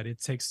life that it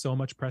takes so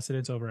much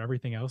precedence over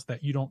everything else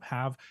that you don't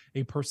have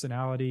a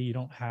personality, you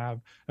don't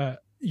have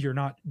you're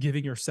not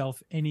giving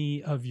yourself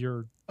any of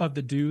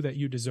the due that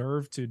you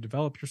deserve to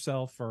develop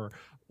yourself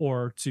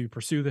or to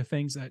pursue the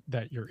things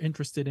that you're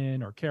interested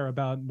in or care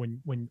about,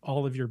 when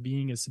all of your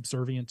being is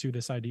subservient to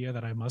this idea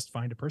that I must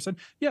find a person?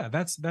 Yeah,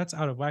 that's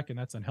out of whack and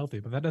that's unhealthy.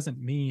 But that doesn't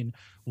mean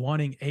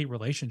wanting a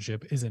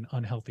relationship is an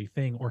unhealthy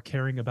thing, or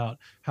caring about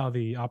how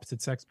the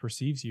opposite sex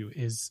perceives you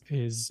is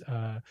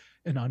an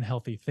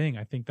unhealthy thing.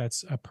 I think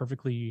that's a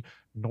perfectly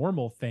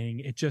normal thing.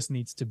 It just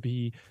needs to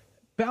be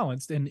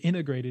balanced and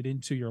integrated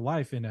into your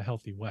life in a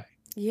healthy way.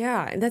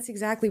 Yeah, and that's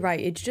exactly right.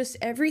 It's just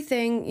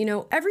everything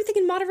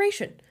in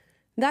moderation.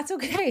 That's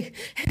okay.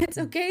 It's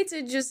okay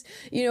to just,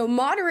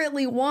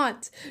 moderately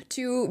want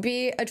to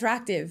be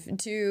attractive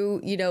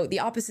to, the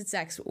opposite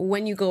sex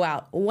when you go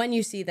out, when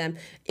you see them,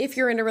 if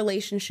you're in a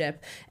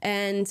relationship.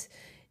 And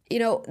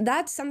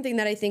that's something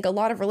that I think a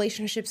lot of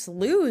relationships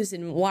lose,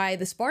 and why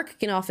the spark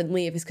can often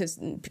leave is because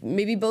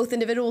maybe both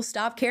individuals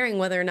stop caring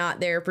whether or not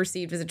they're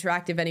perceived as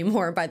attractive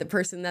anymore by the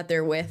person that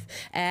they're with.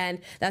 And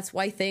that's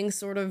why things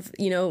sort of,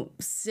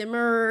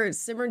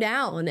 simmer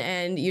down,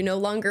 and you no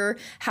longer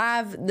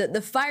have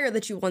the fire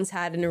that you once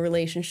had in a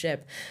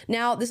relationship.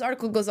 Now, this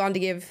article goes on to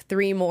give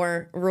 3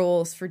 more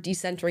rules for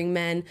decentering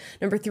men.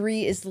 Number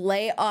 3 is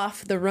lay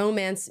off the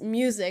romance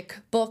music,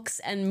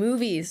 books, and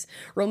movies.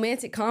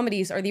 Romantic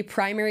comedies are the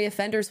primary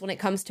offenders when it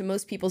comes to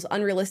most people's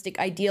unrealistic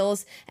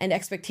ideals and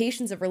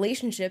expectations of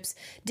relationships.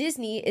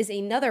 Disney is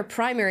another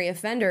primary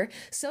offender,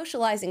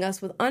 socializing us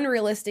with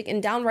unrealistic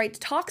and downright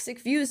toxic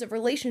views of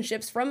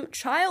relationships from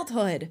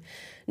childhood.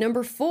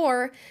 Number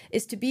 4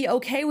 is to be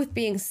okay with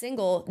being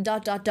single ...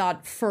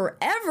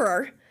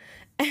 forever.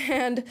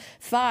 And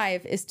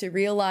 5 is to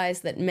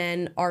realize that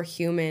men are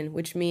human,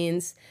 which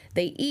means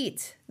they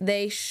eat,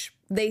 they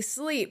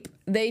sleep,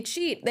 they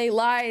cheat, they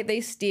lie,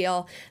 they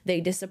steal, they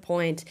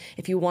disappoint.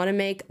 If you want to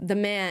make a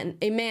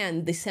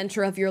man the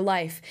center of your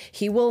life,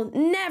 he will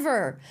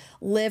never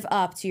live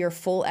up to your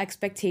full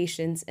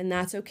expectations, and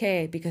that's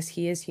okay because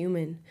he is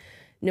human.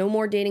 No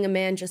more dating a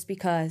man just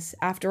because.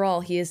 After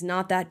all, he is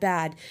not that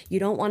bad. You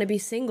don't want to be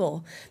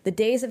single. The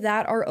days of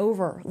that are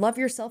over. Love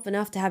yourself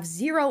enough to have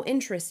zero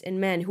interest in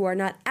men who are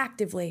not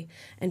actively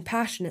and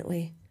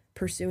passionately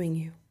pursuing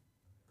you.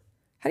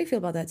 How do you feel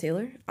about that,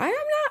 Taylor? I'm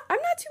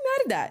not too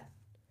mad at that.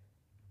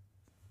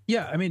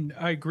 Yeah, I mean,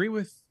 I agree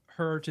with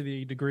her to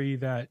the degree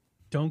that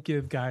don't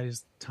give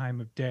guys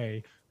time of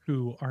day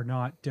who are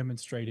not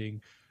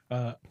demonstrating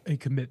a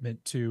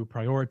commitment to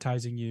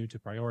prioritizing you, to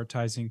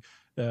prioritizing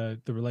the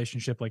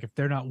relationship. Like if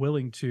they're not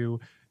willing to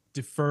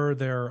defer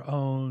their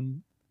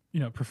own,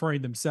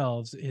 preferring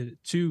themselves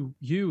to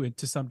you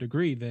to some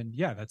degree, then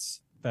yeah,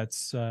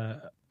 that's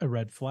a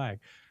red flag.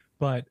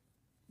 But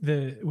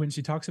when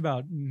she talks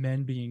about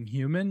men being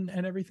human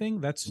and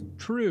everything, that's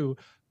true,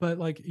 but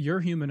like you're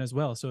human as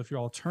well. So if your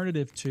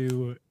alternative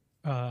to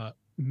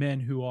men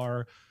who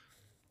are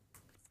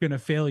going to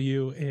fail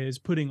you is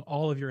putting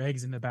all of your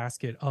eggs in the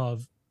basket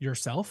of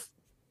yourself,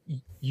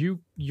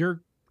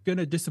 you're going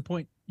to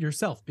disappoint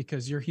yourself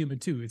because you're human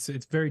too.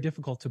 It's very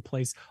difficult to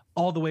place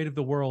all the weight of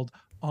the world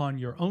on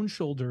your own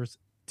shoulders.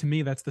 To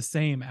me, that's the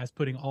same as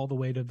putting all the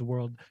weight of the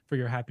world for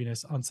your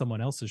happiness on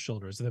someone else's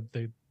shoulders.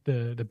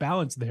 The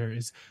balance there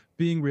is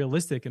being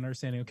realistic and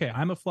understanding, okay,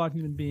 I'm a flawed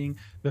human being.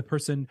 The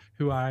person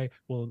who I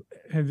will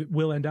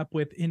end up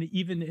with,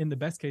 even in the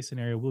best case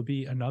scenario, will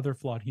be another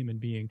flawed human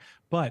being.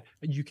 But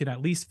you can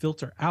at least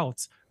filter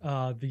out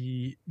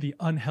the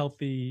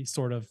unhealthy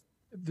sort of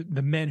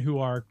the men who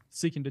are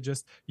seeking to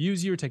just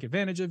use you or take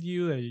advantage of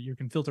you. You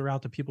can filter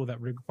out the people that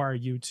require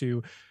you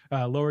to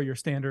lower your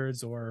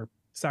standards or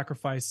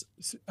sacrifice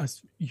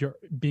your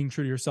being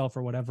true to yourself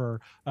or whatever.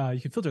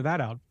 You can filter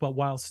that out, but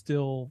while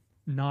still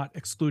not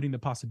excluding the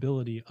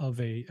possibility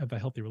of a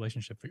healthy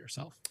relationship for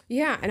yourself.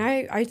 Yeah, and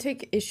I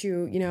take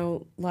issue,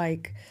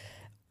 like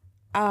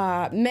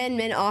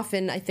men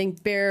often, I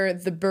think, bear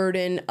the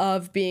burden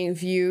of being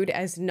viewed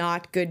as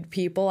not good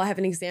people. I have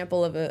an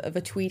example of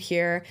a tweet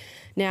here.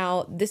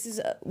 Now, this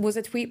was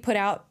a tweet put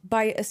out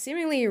by a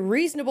seemingly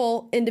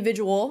reasonable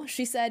individual.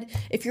 She said,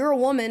 "If you're a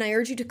woman, I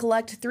urge you to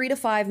collect 3 to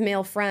 5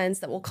 male friends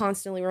that will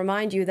constantly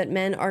remind you that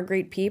men are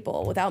great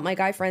people. Without my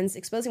guy friends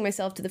exposing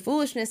myself to the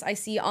foolishness I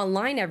see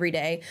online every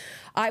day,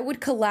 I would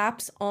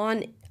collapse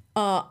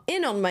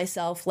in on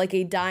myself like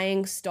a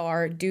dying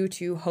star due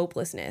to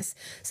hopelessness."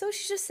 So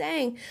she's just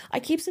saying, I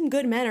keep some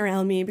good men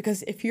around me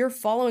because if you're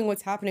following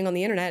what's happening on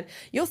the internet,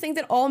 you'll think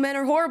that all men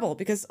are horrible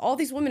because all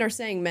these women are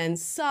saying men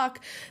suck,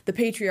 the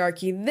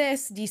patriarchy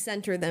this,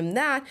 decenter them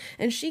that,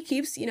 and she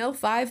keeps,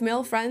 5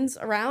 male friends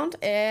around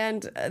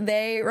and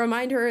they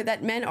remind her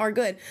that men are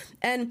good.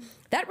 And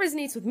that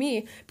resonates with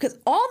me because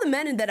all the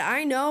men that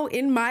I know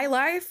in my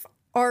life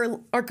are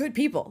good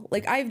people.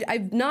 Like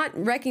I've not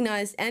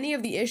recognized any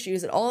of the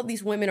issues that all of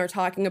these women are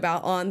talking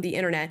about on the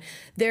internet.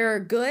 They're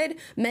good.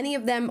 Many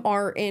of them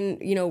are in,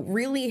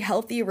 really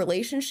healthy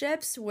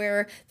relationships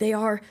where they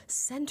are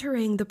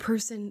centering the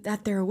person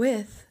that they're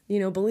with.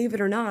 Believe it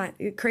or not,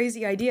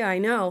 crazy idea, I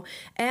know.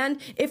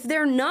 And if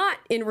they're not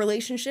in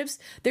relationships,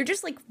 they're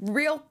just like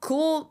real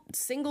cool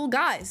single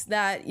guys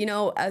that,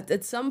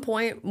 at some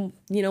point,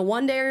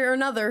 one day or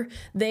another,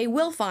 they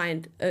will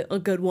find a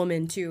good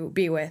woman to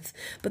be with.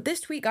 But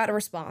this tweet got a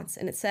response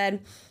and it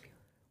said,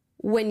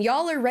 "When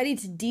y'all are ready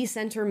to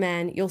decenter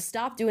men, you'll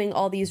stop doing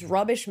all these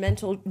rubbish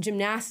mental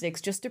gymnastics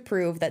just to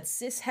prove that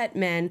cishet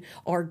men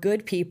are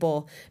good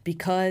people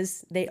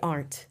because they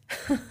aren't."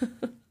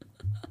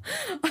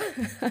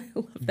 I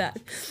love that.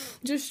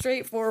 Just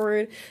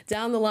straightforward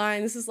down the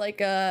line. This is like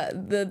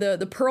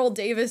the Pearl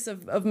Davis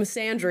of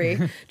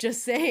misandry,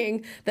 just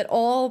saying that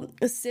all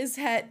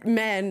cishet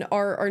men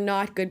are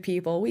not good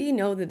people. We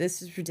know that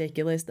this is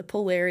ridiculous. The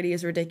polarity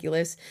is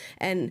ridiculous,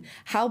 and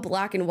how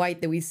black and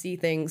white that we see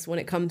things when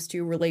it comes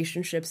to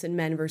relationships and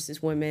men versus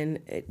women.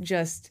 It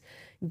just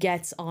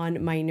gets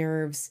on my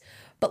nerves.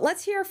 But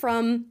let's hear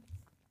from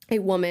a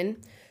woman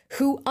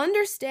who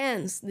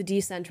understands the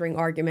decentering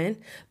argument,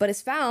 but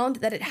has found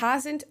that it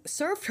hasn't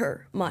served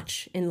her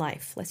much in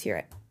life. Let's hear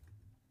it.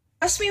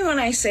 Trust me when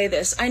I say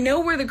this. I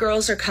know where the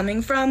girls are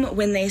coming from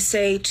when they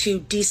say to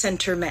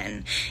decenter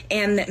men,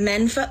 and that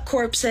men fuck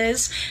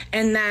corpses,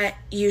 and that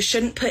you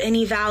shouldn't put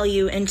any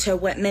value into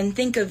what men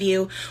think of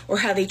you or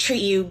how they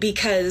treat you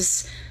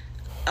because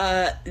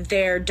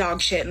they're dog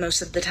shit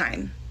most of the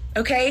time.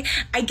 Okay?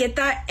 I get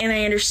that and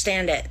I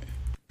understand it.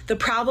 The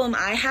problem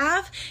I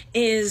have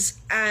is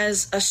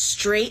as a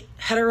straight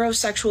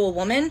heterosexual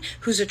woman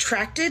who's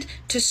attracted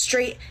to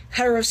straight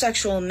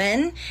heterosexual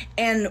men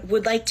and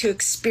would like to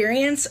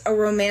experience a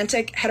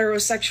romantic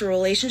heterosexual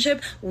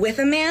relationship with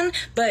a man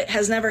but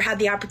has never had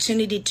the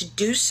opportunity to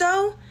do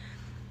so,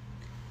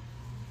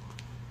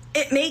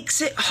 it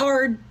makes it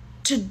hard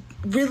to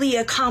really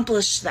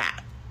accomplish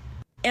that.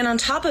 And on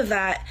top of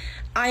that,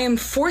 I am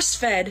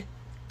force-fed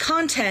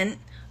content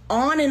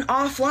on and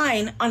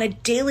offline on a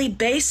daily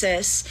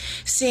basis,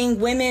 seeing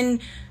women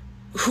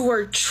who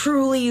are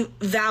truly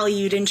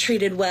valued and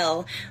treated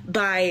well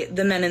by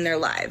the men in their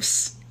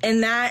lives.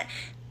 And that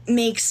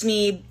makes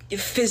me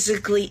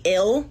physically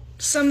ill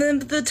some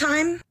of the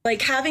time.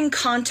 Like having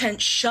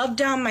content shoved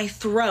down my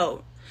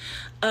throat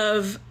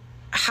of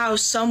how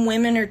some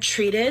women are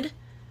treated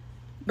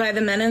by the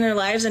men in their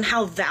lives and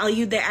how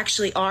valued they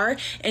actually are,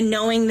 and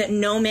knowing that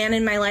no man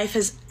in my life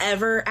has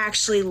ever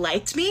actually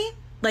liked me,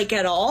 like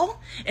at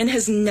all, and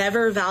has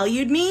never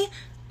valued me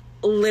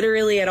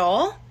literally at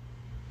all.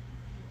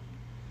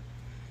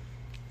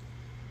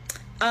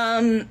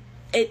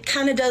 It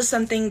kind of does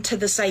something to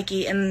the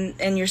psyche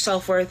and your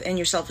self-worth and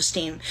your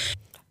self-esteem.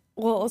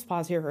 Well, let's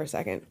pause here for a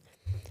second.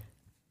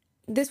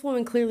 this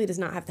woman clearly does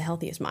not have the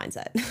healthiest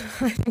mindset.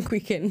 I think we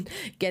can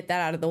get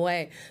that out of the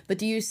way. But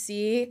do you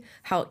see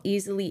how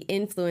easily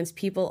influenced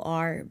people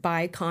are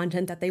by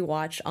content that they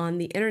watch on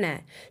the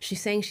internet? She's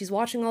saying she's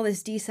watching all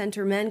this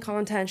decenter men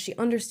content. She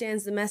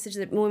understands the message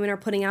that women are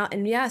putting out.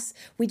 And yes,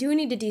 we do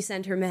need to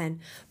decenter men,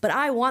 but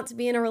I want to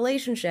be in a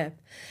relationship.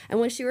 And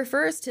when she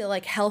refers to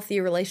like healthy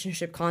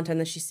relationship content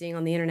that she's seeing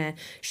on the internet,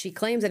 she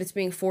claims that it's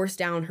being forced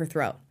down her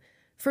throat.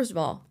 First of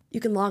all, you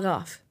can log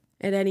off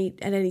at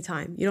any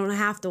time. You don't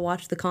have to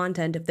watch the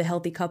content of the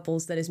healthy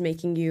couples that is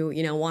making you,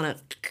 want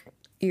to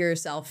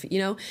yourself.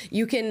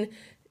 You can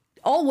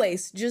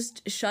always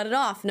just shut it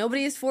off.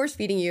 Nobody is force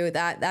feeding you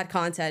that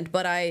content,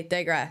 but I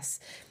digress.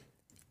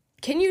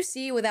 Can you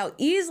see without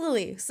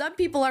easily, some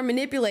people are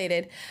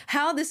manipulated,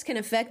 how this can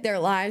affect their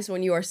lives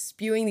when you are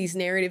spewing these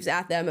narratives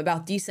at them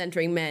about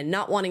decentering men,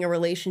 not wanting a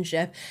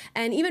relationship,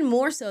 and even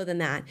more so than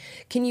that?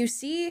 Can you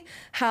see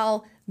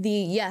how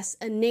the,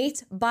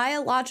 innate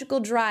biological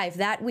drive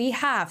that we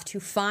have to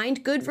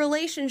find good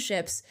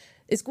relationships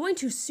is going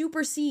to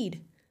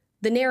supersede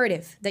the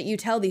narrative that you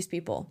tell these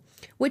people?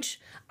 Which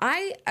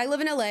I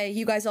live in LA,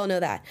 you guys all know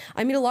that.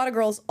 I meet a lot of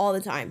girls all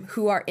the time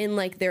who are in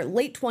like their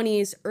late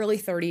 20s, early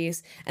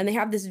 30s, and they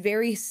have this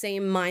very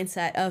same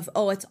mindset of,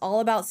 oh, it's all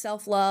about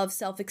self-love,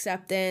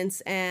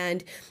 self-acceptance,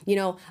 and,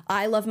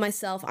 I love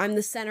myself, I'm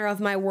the center of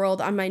my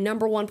world, I'm my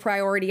number one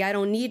priority, I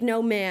don't need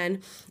no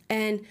man.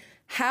 And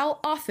how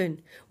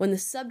often, when the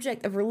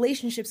subject of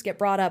relationships get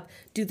brought up,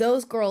 do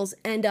those girls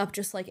end up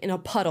just like in a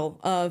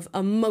puddle of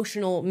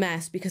emotional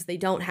mess because they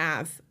don't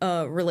have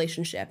a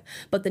relationship?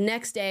 But the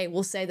next day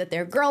we'll say that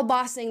they're girl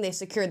bossing, they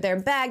secured their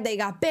bag, they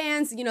got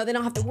bands, they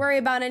don't have to worry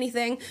about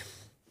anything.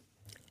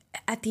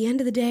 At the end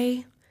of the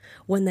day,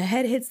 when the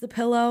head hits the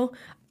pillow,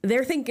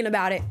 they're thinking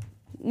about it.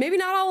 Maybe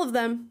not all of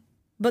them,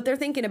 but they're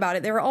thinking about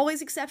it. There are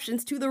always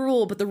exceptions to the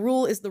rule, but the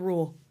rule is the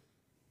rule.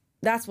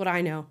 That's what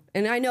I know.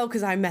 And I know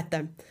because I met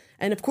them.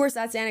 And of course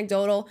that's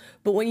anecdotal,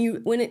 but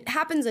when it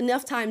happens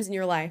enough times in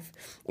your life,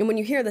 and when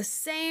you hear the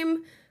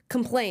same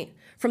complaint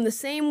from the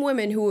same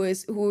women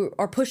who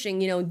are pushing,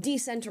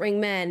 decentering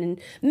men and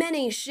men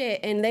ain't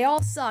shit and they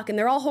all suck and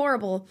they're all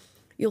horrible,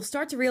 you'll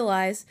start to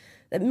realize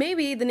that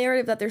maybe the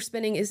narrative that they're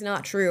spinning is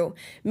not true.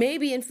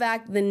 Maybe in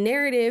fact the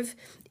narrative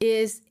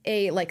is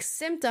a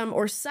symptom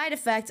or side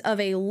effect of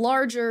a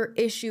larger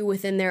issue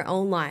within their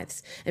own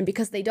lives. And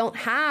because they don't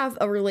have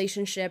a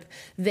relationship,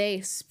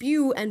 they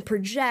spew and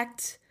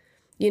project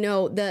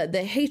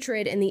the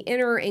hatred and the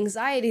inner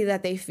anxiety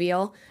that they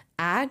feel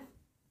at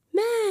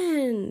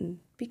men.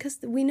 Because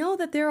we know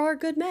that there are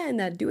good men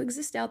that do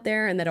exist out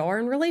there and that are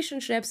in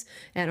relationships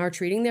and are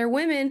treating their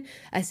women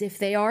as if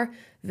they are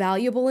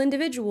valuable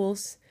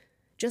individuals.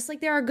 Just like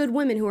there are good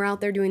women who are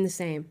out there doing the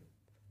same.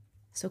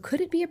 So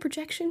could it be a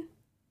projection?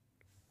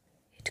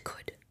 It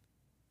could.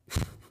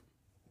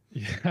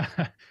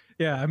 Yeah.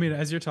 Yeah. I mean,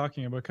 as you're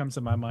talking, what comes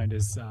to my mind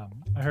is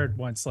I heard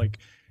once,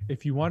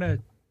 if you want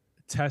to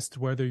test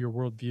whether your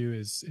worldview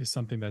is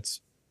something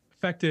that's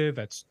effective,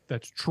 that's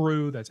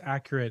true, that's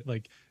accurate,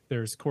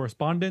 there's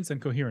correspondence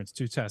and coherence,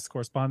 two tests.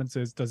 Correspondence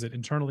is, does it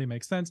internally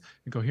make sense?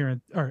 And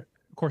coherence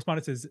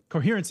is,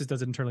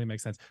 does it internally make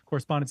sense?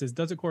 Correspondence is,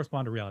 does it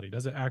correspond to reality?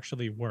 Does it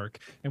actually work?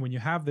 And when you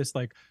have this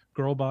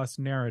girl boss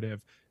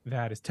narrative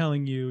that is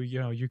telling you,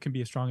 you can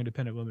be a strong,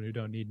 independent woman who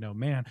don't need no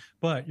man,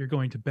 but you're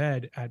going to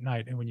bed at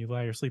night, and when you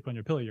lie or sleep on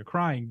your pillow, you're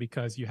crying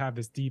because you have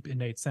this deep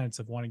innate sense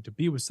of wanting to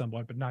be with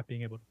someone, but not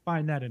being able to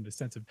find that, and a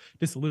sense of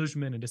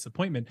disillusionment and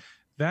disappointment.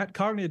 That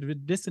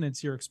cognitive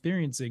dissonance you're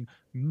experiencing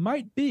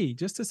might be,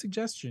 just a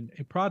suggestion,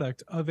 a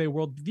product of a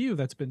worldview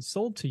that's been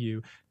sold to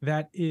you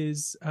that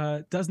is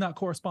does not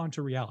correspond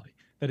to reality.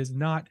 That is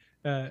not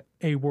a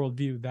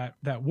worldview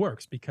that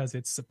works, because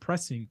it's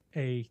suppressing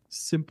a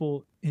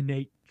simple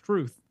innate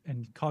truth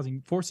and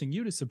forcing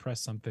you to suppress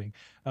something,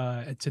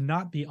 to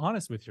not be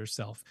honest with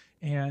yourself.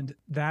 And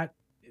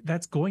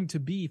that's going to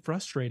be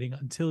frustrating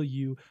until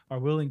you are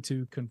willing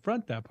to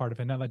confront that part of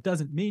it. Now, that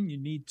doesn't mean you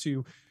need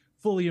to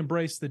fully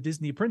embrace the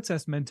Disney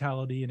princess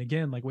mentality and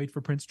again, wait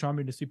for Prince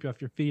Charming to sweep you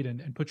off your feet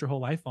and put your whole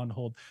life on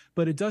hold.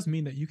 But it does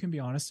mean that you can be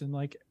honest and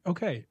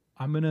okay,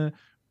 I'm going to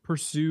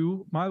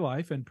pursue my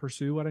life and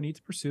pursue what I need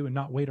to pursue and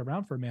not wait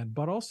around for a man.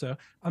 But also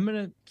I'm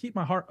going to keep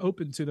my heart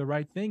open to the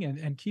right thing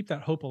and keep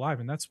that hope alive.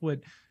 And that's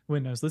what,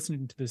 when I was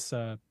listening to this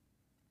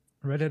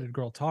redheaded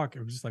girl talk,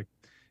 it was just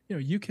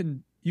you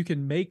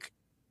can make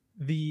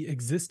the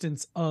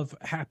existence of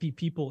happy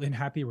people in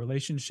happy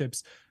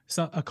relationships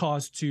a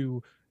cause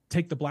to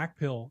take the black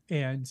pill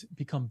and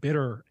become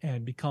bitter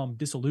and become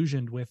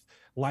disillusioned with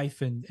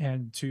life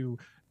and to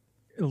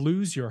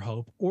lose your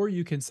hope. Or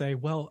you can say,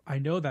 well, I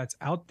know that's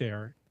out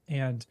there,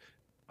 and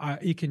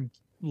you can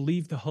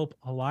leave the hope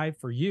alive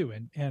for you.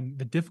 And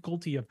the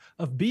difficulty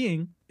of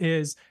being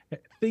is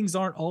things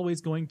aren't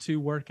always going to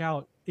work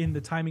out in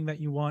the timing that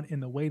you want, in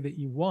the way that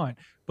you want,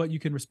 but you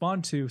can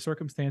respond to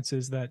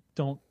circumstances that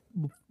don't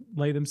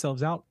lay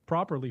themselves out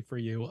properly for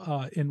you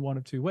in one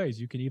of two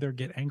ways. You can either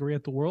get angry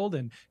at the world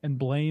and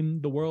blame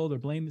the world, or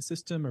blame the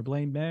system, or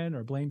blame men,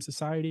 or blame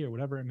society, or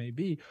whatever it may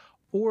be.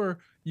 Or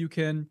you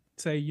can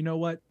say, you know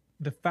what,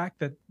 the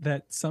fact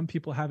that some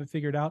people have it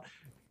figured out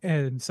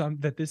and some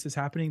that this is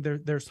happening,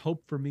 there's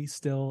hope for me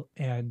still.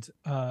 And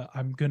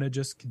I'm going to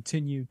just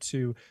continue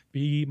to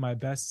be my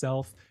best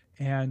self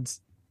and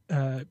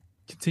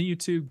continue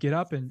to get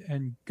up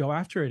and go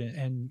after it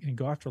and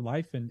go after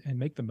life and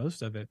make the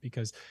most of it,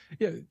 because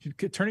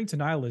turning to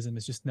nihilism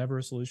is just never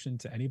a solution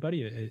to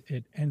anybody.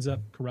 It ends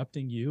up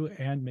corrupting you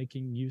and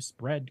making you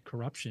spread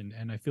corruption.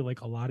 And I feel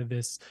like a lot of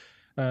this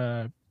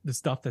the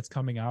stuff that's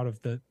coming out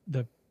of the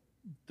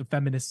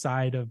feminist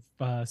side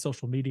of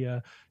social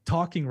media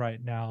talking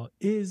right now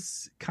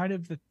is kind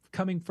of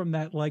coming from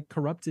that like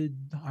corrupted,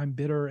 I'm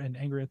bitter and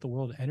angry at the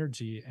world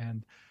energy.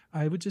 And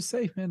I would just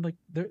say, man, like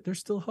there's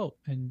still hope,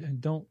 and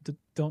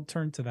don't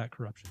turn to that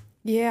corruption.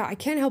 Yeah, I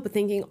can't help but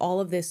thinking all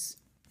of this,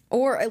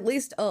 or at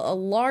least a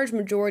large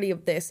majority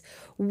of this,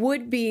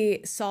 would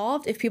be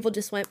solved if people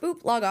just went,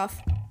 boop, log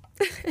off.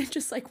 And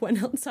just like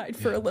went outside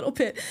for a little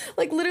bit.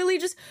 Like literally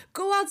just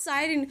go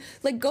outside and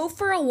like go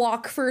for a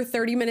walk for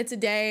 30 minutes a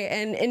day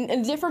and in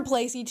a different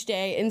place each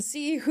day, and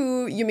see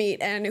who you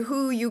meet and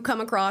who you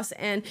come across,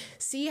 and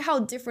see how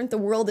different the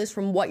world is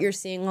from what you're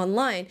seeing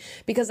online.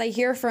 Because I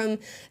hear from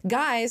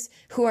guys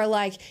who are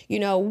like,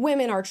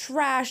 women are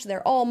trash,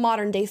 they're all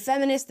modern day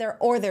feminists, they're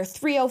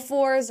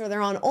 304s, or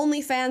they're on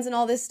OnlyFans and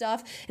all this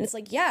stuff. And it's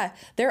like, yeah,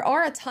 there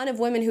are a ton of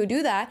women who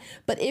do that.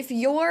 But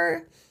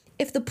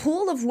if the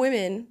pool of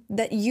women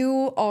that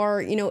you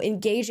are,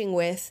 engaging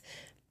with,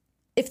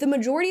 if the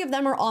majority of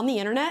them are on the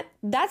internet,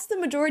 that's the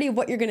majority of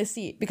what you're going to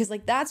see, because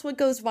like that's what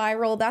goes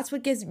viral, that's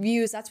what gets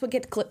views, that's what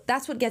gets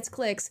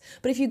clicks.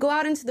 But if you go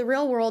out into the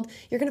real world,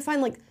 you're going to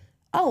find like,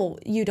 oh,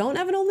 you don't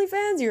have an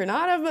OnlyFans, you're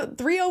not a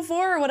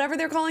 304 or whatever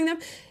they're calling them.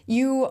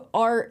 You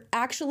are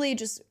actually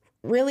just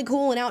really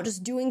cool and out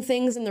just doing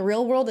things in the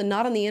real world and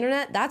not on the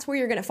internet. That's where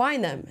you're going to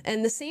find them.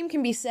 And the same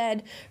can be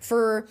said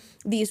for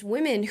these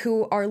women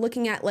who are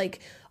looking at like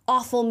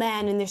awful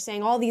men, and they're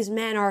saying all these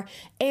men are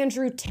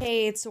Andrew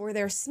Tates or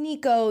they're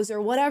Sneakos or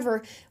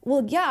whatever.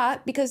 Well, yeah,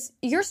 because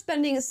you're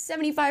spending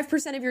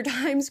 75% of your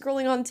time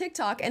scrolling on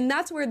TikTok, and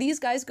that's where these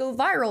guys go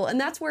viral, and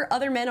that's where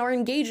other men are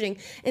engaging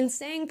and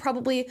saying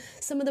probably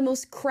some of the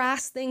most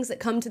crass things that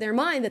come to their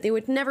mind that they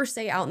would never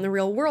say out in the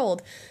real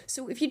world.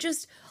 So if you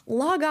just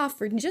log off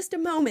for just a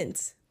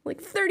moment, like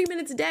 30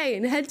 minutes a day,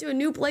 and head to a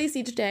new place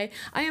each day,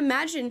 I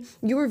imagine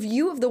your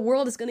view of the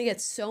world is going to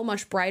get so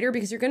much brighter,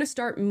 because you're going to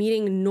start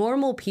meeting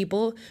normal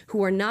people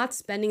who are not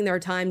spending their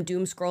time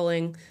doom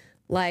scrolling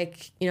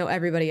like,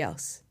 everybody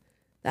else.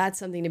 That's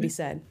something to be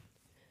said.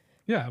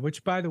 Yeah,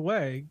 which, by the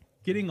way,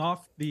 getting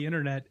off the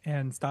internet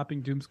and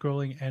stopping doom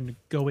scrolling and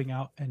going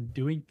out and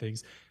doing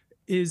things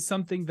is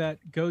something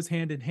that goes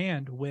hand in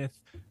hand with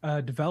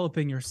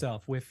developing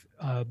yourself, with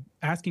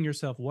asking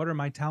yourself, what are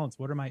my talents?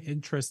 What are my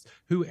interests?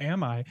 Who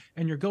am I?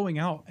 And you're going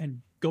out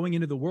and going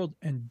into the world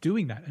and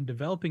doing that and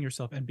developing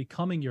yourself and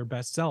becoming your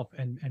best self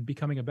and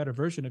becoming a better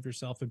version of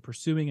yourself and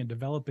pursuing and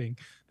developing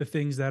the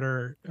things that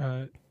are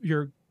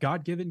your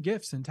God-given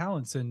gifts and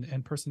talents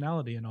and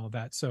personality and all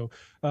that. So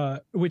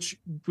which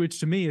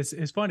to me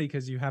is funny,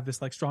 because you have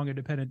this like strong,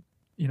 independent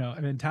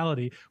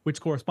mentality, which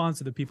corresponds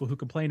to the people who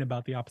complain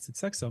about the opposite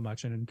sex so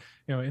much. And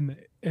you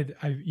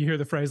hear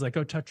the phrase like,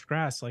 "Go touch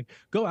grass." Like,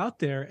 go out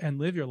there and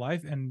live your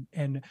life,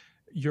 and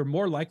you're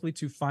more likely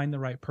to find the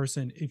right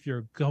person if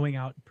you're going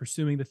out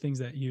pursuing the things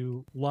that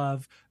you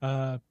love,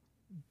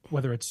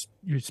 whether it's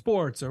your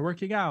sports or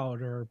working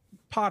out or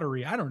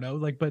pottery, I don't know,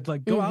 but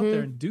go out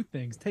there and do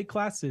things, take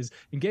classes,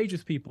 engage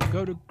with people,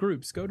 go to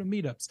groups, go to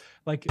meetups,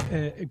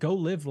 go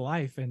live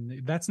life.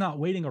 And that's not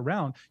waiting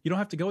around. You don't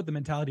have to go with the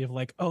mentality of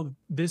like, oh,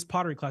 this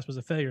pottery class was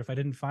a failure if I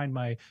didn't find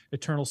my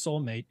eternal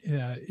soulmate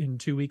in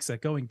 2 weeks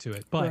at going to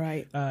it. But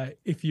right.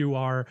 If you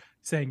are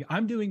saying,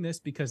 I'm doing this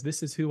because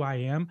this is who I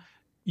am,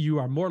 you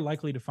are more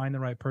likely to find the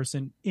right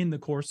person in the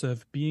course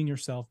of being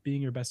yourself,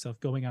 being your best self,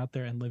 going out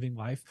there and living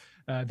life,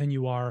 than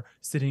you are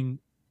sitting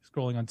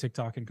scrolling on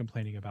TikTok and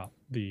complaining about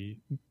the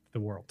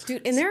world.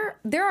 Dude, and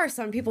there are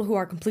some people who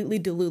are completely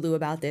delulu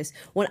about this.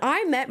 When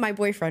I met my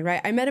boyfriend, right,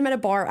 I met him at a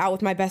bar out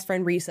with my best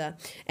friend Risa,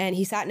 and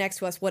he sat next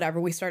to us,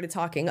 whatever, we started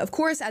talking. Of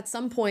course, at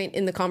some point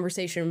in the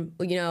conversation,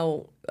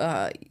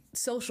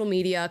 social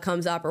media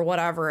comes up or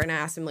whatever, and I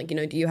asked him, like,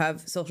 do you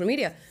have social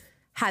media?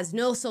 Has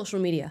no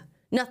social media.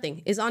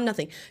 Nothing, is on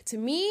nothing. To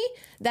me,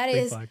 that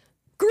is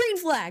green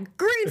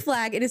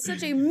flag. It is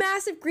such a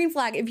massive green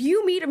flag. If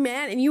you meet a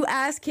man and you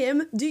ask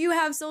him, do you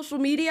have social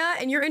media?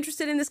 And you're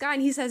interested in this guy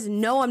and he says,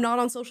 no, I'm not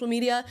on social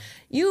media,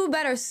 you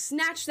better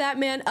snatch that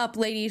man up,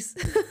 ladies.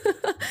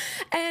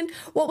 And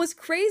what was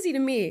crazy to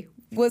me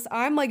was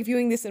I'm like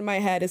viewing this in my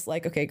head as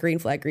like, okay, green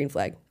flag.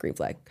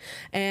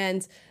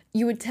 And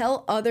you would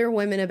tell other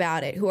women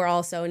about it who are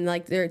also in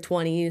like their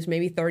 20s,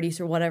 maybe 30s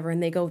or whatever,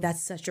 and they go,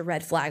 that's such a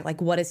red flag.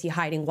 Like, what is he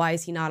hiding? Why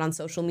is he not on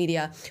social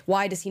media?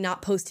 Why does he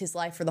not post his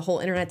life for the whole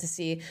internet to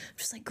see? I'm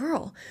just like,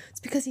 girl, it's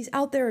because he's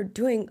out there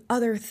doing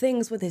other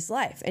things with his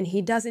life, and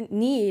he doesn't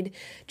need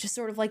just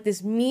sort of like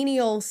this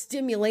menial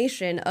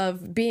stimulation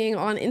of being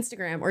on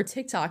Instagram or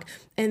TikTok.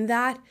 And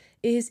that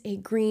is a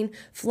green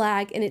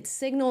flag, and it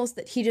signals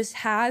that he just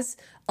has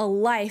a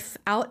life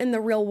out in the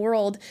real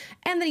world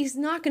and that he's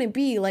not going to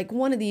be like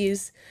one of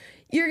these.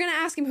 You're going to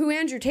ask him who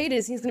Andrew Tate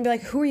is, and he's going to be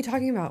like, who are you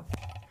talking about?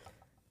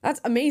 That's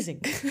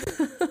amazing.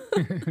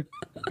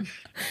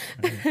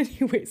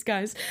 Anyways,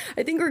 guys,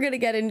 I think we're going to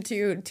get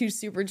into two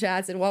super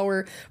chats. And while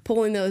we're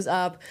pulling those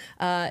up,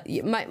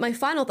 my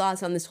final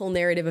thoughts on this whole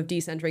narrative of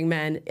decentering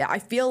men, I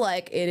feel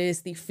like it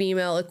is the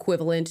female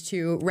equivalent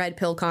to red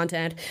pill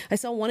content. I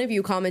saw one of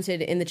you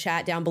commented in the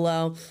chat down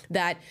below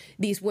that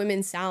these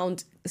women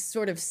sound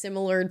sort of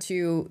similar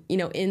to,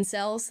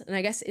 incels. And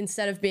I guess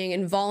instead of being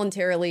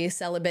involuntarily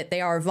celibate, they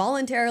are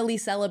voluntarily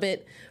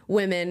celibate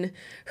women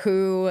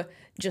who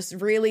just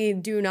really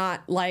do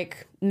not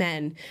like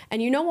men.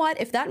 And you know what?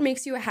 If that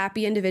makes you a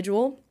happy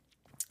individual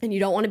and you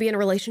don't want to be in a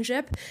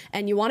relationship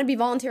and you want to be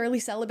voluntarily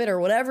celibate or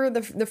whatever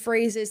the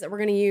phrase is that we're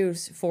going to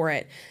use for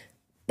it,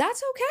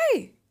 that's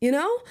okay.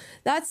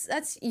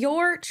 That's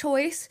your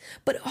choice,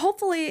 but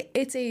hopefully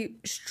it's a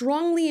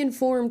strongly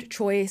informed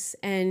choice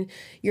and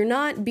you're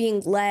not being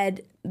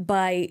led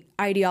by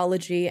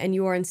ideology and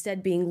you are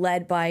instead being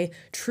led by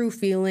true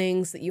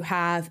feelings that you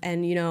have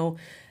and,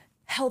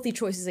 healthy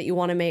choices that you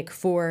want to make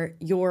for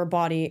your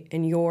body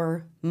and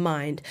your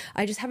mind.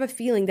 I just have a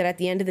feeling that at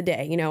the end of the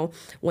day,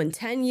 when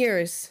 10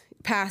 years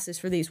passes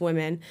for these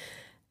women,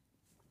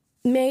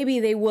 maybe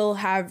they will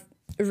have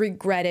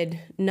regretted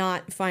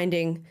not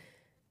finding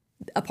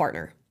a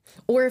partner.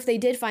 Or if they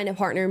did find a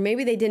partner,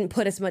 maybe they didn't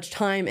put as much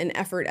time and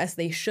effort as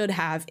they should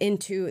have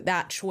into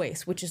that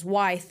choice, which is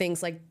why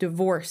things like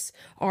divorce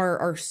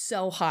are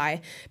so high,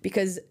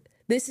 because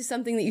this is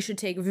something that you should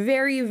take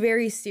very,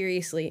 very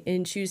seriously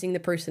in choosing the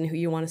person who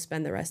you want to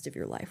spend the rest of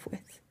your life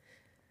with.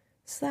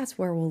 So that's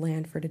where we'll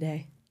land for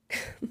today.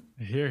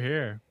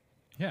 Here.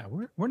 Yeah,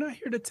 we're not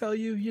here to tell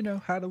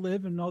you, how to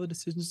live and all the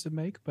decisions to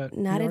make, but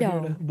not we at are all.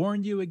 Here to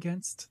warn you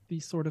against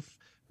the sort of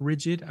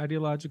rigid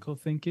ideological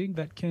thinking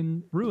that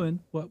can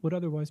ruin what would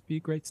otherwise be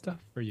great stuff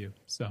for you.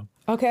 So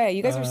okay,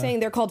 you guys were saying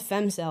they're called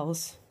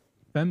femcells.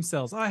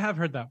 Femcells. I have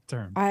heard that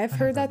term. I've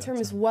heard that term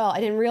as well. I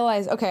didn't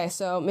realize. Okay,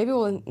 so maybe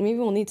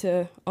we'll need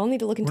to. I'll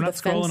need to look into the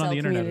femcell community. We're not scrolling on the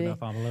internet enough,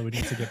 Amala. We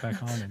need to get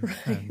back on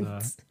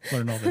and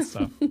learn all this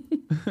stuff.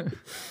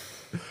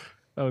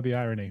 Oh, the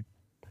irony.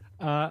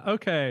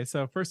 Okay,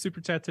 so first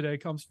super chat today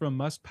comes from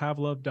Must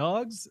Pavlov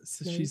Dogs.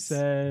 So nice. She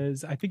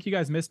says, I think you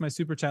guys missed my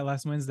super chat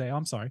last Wednesday.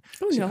 I'm sorry.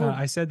 Oh, no.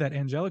 I said that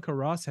Angelica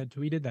Ross had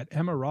tweeted that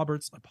Emma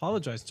Roberts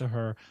apologized to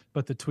her,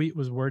 but the tweet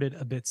was worded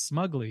a bit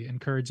smugly,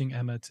 encouraging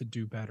Emma to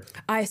do better.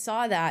 I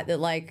saw that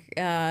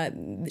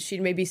she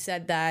maybe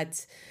said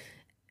that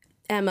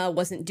Emma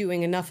wasn't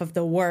doing enough of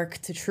the work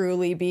to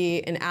truly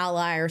be an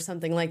ally or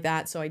something like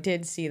that. So I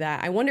did see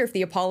that. I wonder if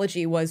the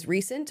apology was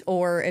recent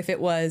or if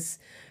it was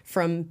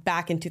from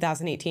back in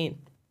 2018.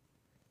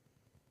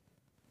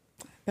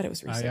 But it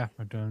was recent. Yeah,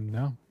 I don't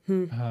know.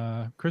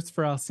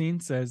 Christopher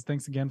Alcine says,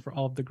 thanks again for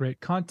all of the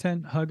great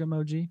content. Hug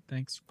emoji.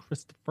 Thanks,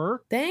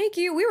 Christopher. Thank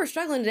you. We were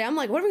struggling today. I'm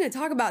like, what are we going to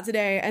talk about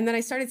today? And then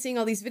I started seeing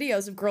all these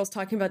videos of girls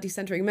talking about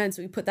decentering men.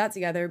 So we put that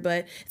together.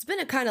 But it's been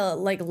a kind of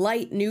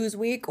light news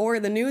week, or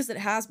the news that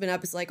has been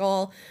up is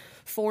all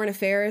foreign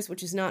affairs,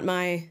 which is not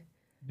my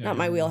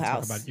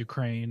wheelhouse. Talk about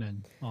Ukraine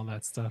and all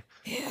that stuff.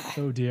 Yeah.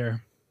 Oh,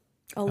 dear.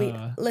 I'll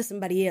let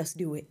somebody else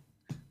do it.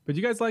 But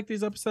you guys like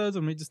these episodes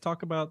when we just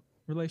talk about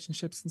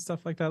relationships and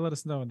stuff like that? Let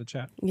us know in the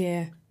chat.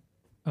 Yeah.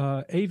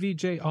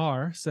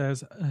 AVJR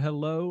says,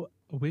 hello,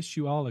 wish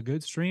you all a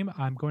good stream.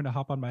 I'm going to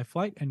hop on my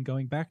flight and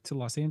going back to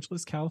Los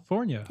Angeles,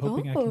 California.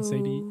 Hoping I can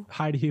say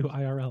hi to you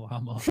IRL,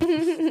 Amal.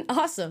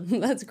 Awesome.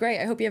 That's great.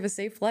 I hope you have a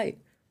safe flight.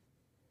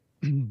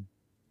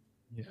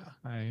 Yeah,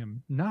 I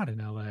am not in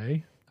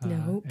LA.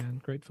 Nope.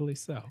 And gratefully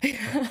so.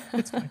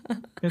 It's fine.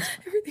 It's fine.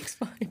 Everything's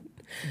fine.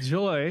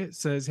 Joy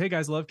says, hey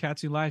guys, love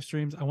catching live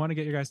streams. I want to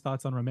get your guys'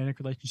 thoughts on romantic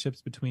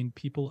relationships between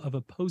people of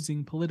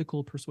opposing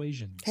political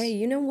persuasions. Hey,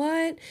 you know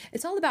what?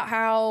 It's all about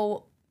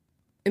how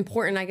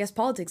important, I guess,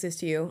 politics is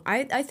to you.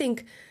 I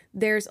think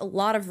there's a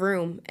lot of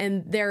room,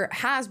 and there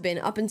has been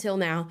up until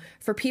now,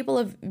 for people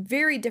of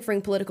very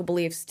differing political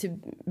beliefs to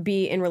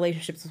be in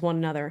relationships with one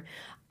another.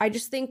 I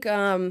just think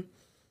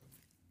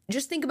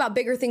about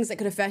bigger things that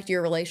could affect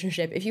your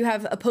relationship. If you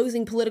have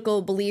opposing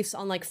political beliefs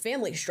on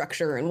family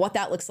structure and what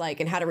that looks like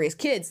and how to raise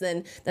kids,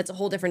 then that's a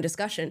whole different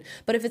discussion.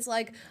 But if it's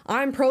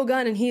I'm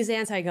pro-gun and he's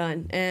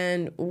anti-gun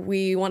and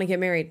we want to get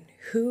married,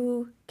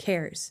 who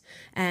cares?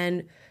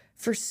 And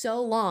for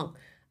so long,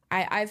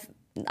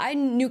 I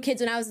knew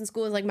kids when I was in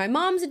school. It was my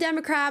mom's a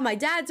Democrat, my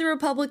dad's a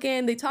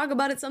Republican. They talk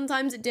about it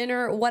sometimes at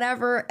dinner,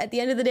 whatever. At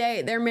the end of the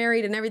day, they're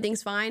married and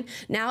everything's fine.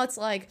 Now it's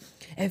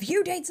if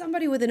you date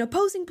somebody with an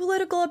opposing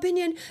political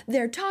opinion,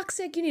 they're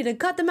toxic. You need to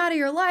cut them out of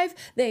your life.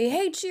 They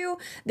hate you.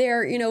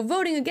 They're,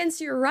 voting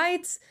against your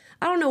rights.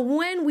 I don't know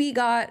when we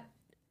got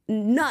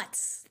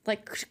nuts,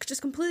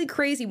 just completely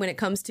crazy when it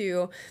comes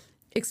to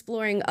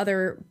exploring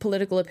other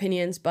political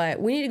opinions, but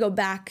we need to go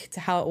back to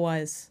how it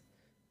was.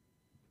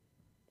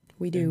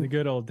 We do. In the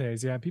good old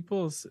days. Yeah.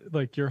 People's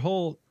your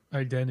whole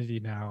identity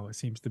now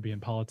seems to be in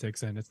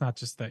politics, and it's not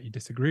just that you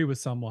disagree with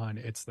someone,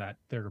 it's that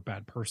they're a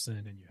bad person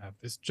and you have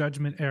this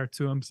judgment air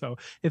to them. So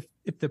if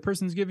the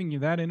person's giving you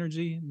that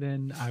energy,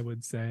 then I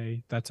would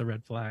say that's a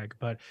red flag.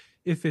 But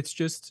if it's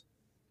just,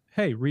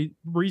 hey,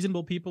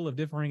 reasonable people of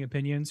differing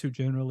opinions who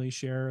generally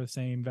share the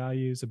same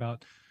values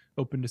about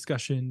open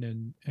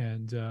discussion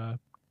and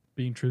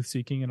being truth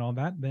seeking and all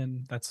that,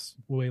 then that's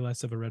way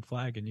less of a red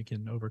flag, and you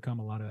can overcome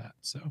a lot of that.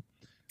 So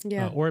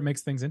Yeah. or it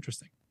makes things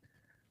interesting.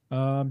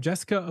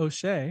 Jessica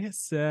O'Shea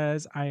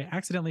says, I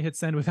accidentally hit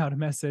send without a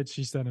message.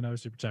 She sent another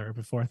super chat right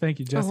before. Thank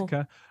you,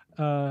 Jessica.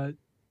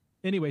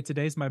 Anyway,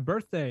 today's my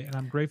birthday, and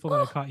I'm grateful that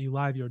I caught you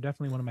live. You're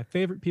definitely one of my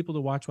favorite people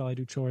to watch while I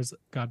do chores.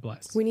 God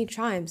bless. We need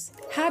chimes.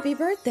 Happy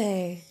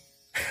birthday.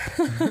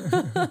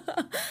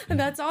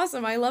 That's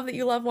awesome. I love that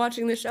you love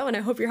watching the show, and I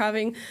hope you're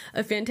having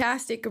a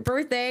fantastic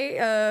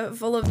birthday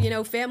full of,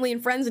 family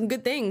and friends and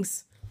good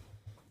things.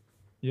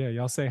 Yeah,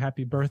 y'all say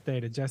happy birthday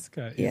to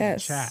Jessica in the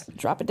chat.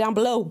 Drop it down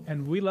below.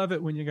 And we love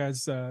it when you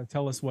guys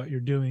tell us what you're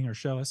doing or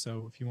show us.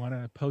 So if you want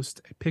to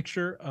post a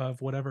picture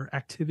of whatever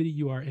activity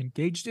you are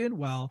engaged in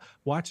while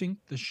watching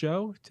the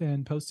show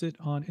and post it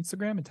on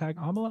Instagram and tag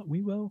Amala,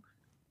 we will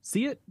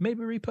see it,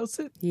 maybe repost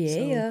it.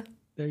 Yeah. So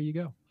there you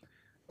go.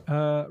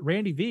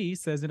 Randy V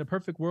says, in a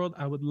perfect world,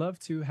 I would love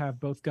to have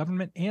both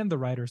government and the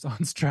writers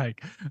on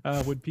strike.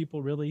 Would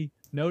people really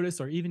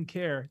notice or even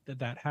care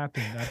that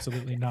happened?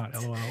 Absolutely not.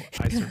 LOL.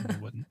 I certainly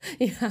wouldn't.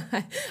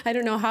 Yeah, I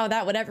don't know how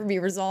that would ever be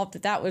resolved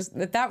if that were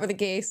the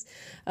case.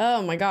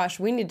 Oh my gosh,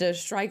 we need to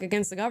strike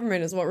against the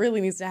government is what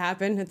really needs to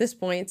happen at this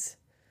point.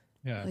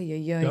 Yeah.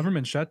 Ay.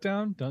 Government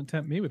shutdown? Don't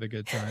tempt me with a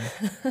good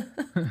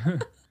time.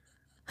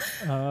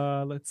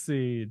 Let's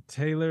see.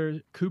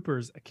 Taylor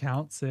Cooper's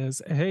account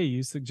says, hey,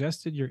 you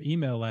suggested your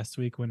email last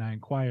week when I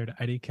inquired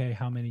IDK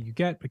how many you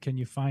get, but can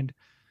you find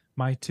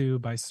my two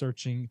by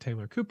searching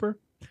Taylor Cooper?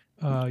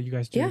 You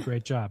guys do a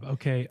great job.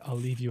 Okay, I'll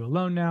leave you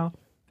alone now.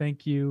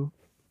 Thank you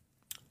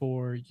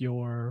for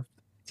your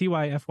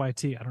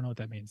TYFYT. I don't know what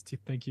that means.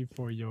 Thank you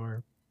for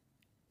your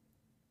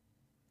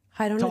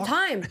I don't know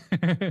time.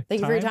 Thank you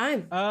for your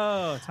time.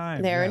 Oh,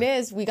 time. There it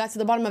is. We got to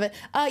the bottom of it.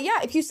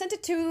 If you sent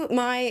it to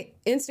my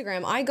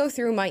Instagram, I go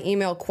through my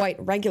email quite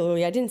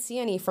regularly. I didn't see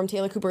any from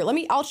Taylor Cooper.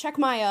 I'll check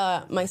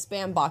my my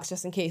spam box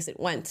just in case it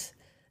went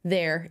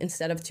there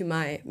instead of to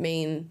my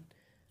main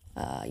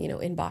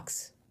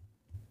inbox.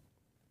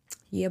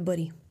 Yeah,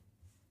 buddy.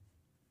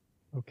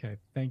 Okay,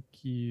 thank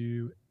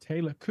you,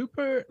 Taylor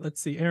Cooper. Let's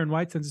see. Aaron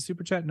White sends a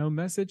super chat. No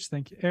message.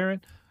 Thank you,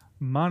 Aaron.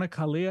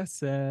 Monica Leah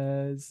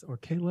says, or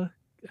Kayla,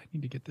 I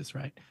need to get this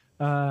right.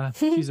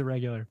 She's a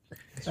regular.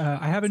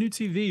 I have a new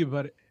TV,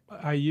 but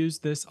I use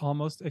this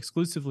almost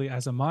exclusively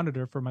as a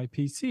monitor for my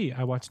PC.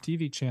 I watch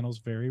TV channels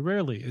very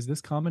rarely. Is this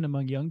common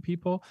among young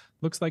people?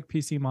 Looks like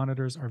PC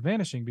monitors are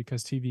vanishing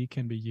because TV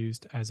can be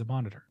used as a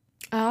monitor.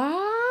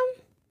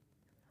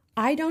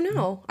 I don't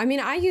know. I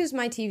mean, I use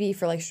my TV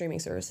for streaming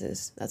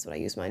services. That's what I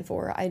use mine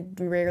for. I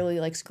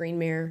rarely Screen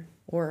Mirror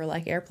or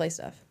AirPlay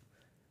stuff.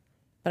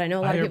 But I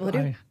know a lot of people who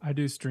do. I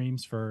do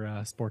streams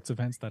for sports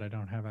events that I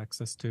don't have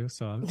access to,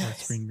 so I'll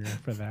Screen Mirror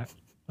for that.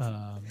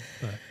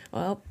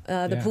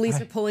 The police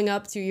are pulling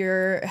up to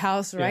your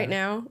house right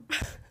now.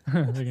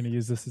 They're going to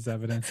use this as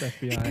evidence,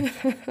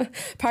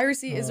 FBI.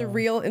 Piracy is a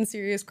real and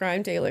serious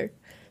crime, Taylor.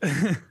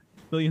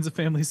 Millions of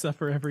families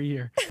suffer every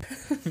year.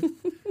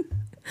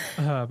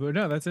 But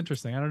no, that's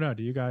interesting. I don't know.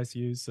 Do you guys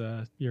use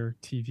your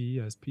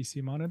TV as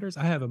PC monitors?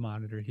 I have a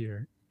monitor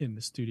here in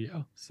the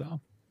studio,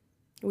 so...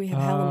 We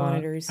have hella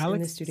monitors in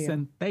the studio.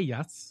 Alex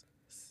Centellas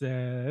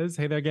says,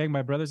 hey there, gang.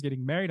 My brother's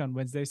getting married on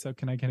Wednesday, so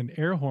can I get an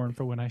air horn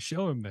for when I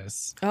show him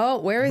this? Oh,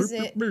 where is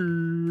it?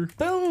 Boom.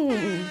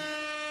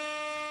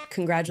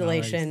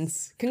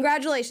 Congratulations. Nice.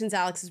 Congratulations,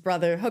 Alex's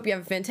brother. Hope you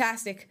have a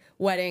fantastic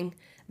wedding,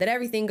 that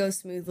everything goes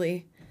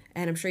smoothly,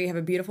 and I'm sure you have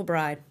a beautiful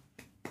bride.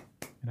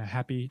 And a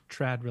happy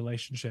trad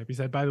relationship. He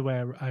said, by the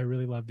way, I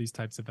really love these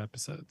types of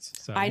episodes.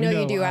 So I know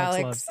you do,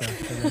 Alex. Loves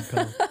the red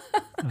pill.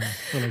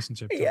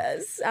 Relationship.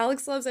 Yes,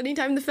 Alex loves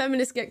anytime the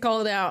feminists get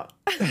called out.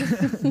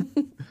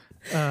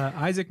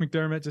 Isaac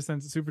McDermott just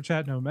sends a super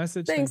chat, no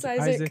message. Thanks,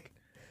 Isaac.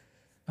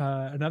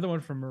 Another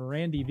one from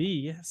Randy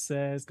V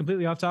says,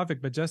 completely off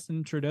topic, but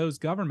Justin Trudeau's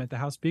government, the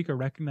House Speaker,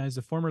 recognized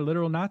a former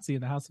literal Nazi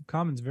in the House of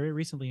Commons very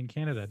recently in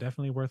Canada.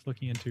 Definitely worth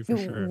looking into for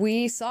sure.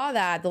 We saw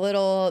that, the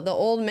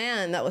old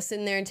man that was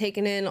sitting there and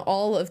taking in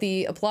all of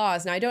the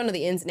applause. Now, I don't know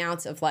the ins and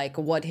outs of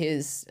what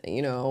his,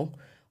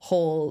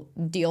 whole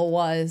deal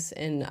was,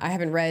 and I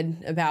haven't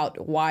read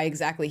about why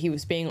exactly he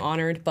was being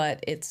honored,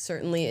 but it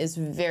certainly is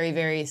very,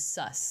 very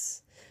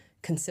sus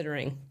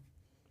considering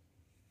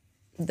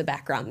the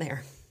background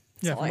there.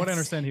 Yeah, from what I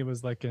understand, he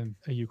was a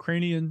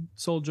Ukrainian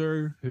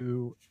soldier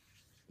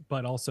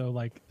but also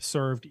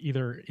served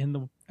either in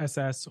the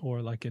SS or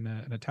in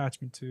an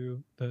attachment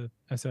to the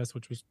SS,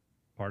 which was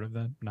part of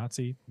the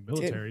Nazi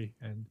military.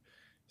 Dude. And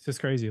it's just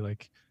crazy.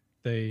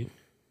 They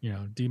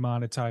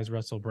demonetize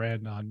Russell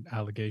Brand on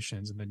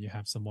allegations, and then you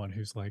have someone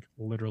who's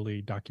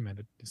literally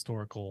documented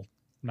historical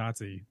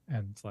Nazi,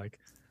 and it's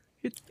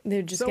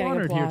They're just so getting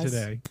honored applause here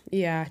today.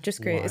 Yeah,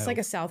 just great. It's Wild. like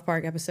a South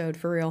Park episode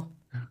for real.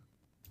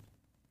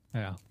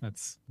 Yeah,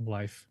 that's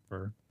life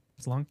for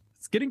as long.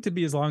 It's getting to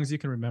be as long as you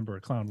can remember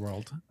a clown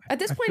world. At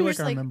this I point, feel you're like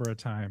just I like, remember a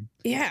time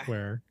yeah.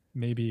 where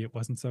maybe it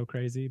wasn't so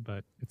crazy,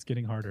 but it's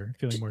getting harder,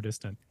 feeling more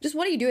distant. Just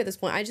what do you do at this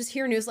point? I just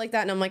hear news like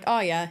that and I'm like, oh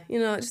yeah,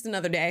 just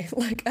another day.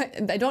 Like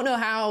I don't know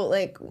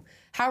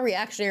how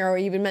reactionary are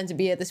we even meant to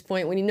be at this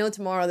point when you know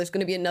tomorrow there's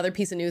going to be another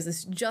piece of news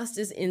that's just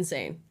as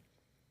insane.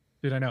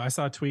 Dude, I know. I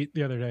saw a tweet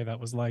the other day that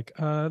was like,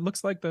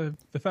 looks like the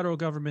federal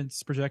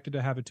government's projected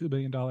to have a $2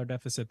 billion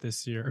deficit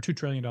this year, or $2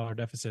 trillion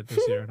deficit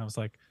this year. And I was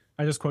like,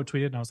 I just quote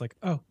tweeted and I was like,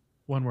 oh,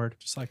 one word,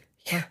 just like,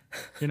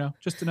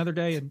 just another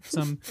day in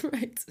some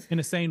in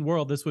a sane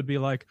world, this would be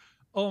like,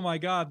 oh my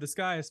God, the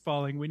sky is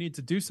falling. We need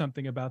to do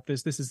something about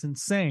this. This is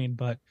insane.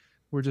 But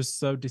we're just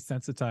so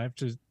desensitized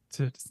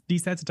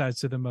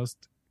to the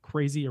most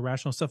crazy,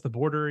 irrational stuff. The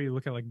border, you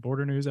look at like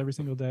border news every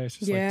single day. It's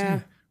just like,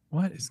 dude,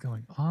 what is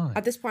going on?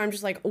 At this point, I'm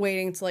just like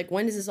waiting to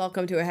when does this all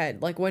come to a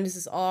head? Like, when does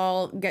this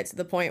all get to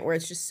the point where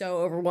it's just so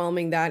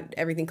overwhelming that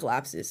everything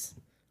collapses?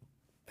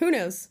 Who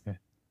knows? Yeah.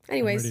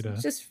 Anyways,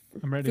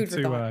 I'm ready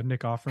to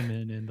Nick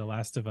Offerman in The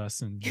Last of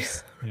Us and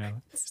just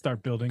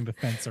start building the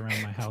fence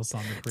around my house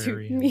on the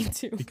prairie. Dude, me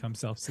too. Become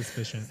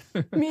self-sufficient.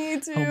 Me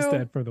too.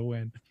 Homestead for the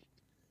win.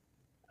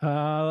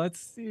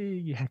 Let's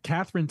see.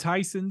 Catherine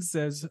Tyson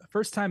says,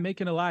 first time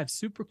making a live.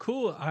 Super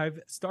cool. I've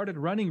started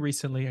running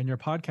recently and your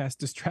podcast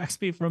distracts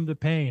me from the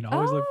pain.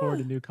 Always look forward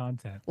to new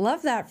content.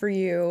 Love that for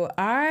you.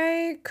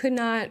 I could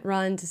not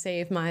run to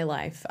save my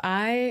life.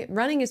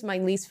 Running is my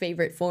least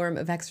favorite form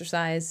of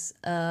exercise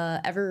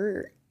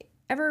ever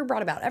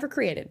brought about, ever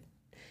created.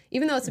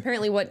 Even though it's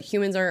apparently what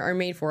humans are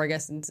made for, I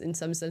guess, in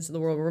some sense of the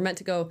world. We're meant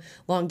to go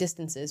long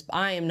distances, but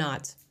I am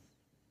not.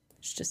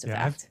 It's just a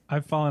fact.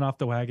 I've fallen off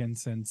the wagon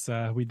since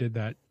we did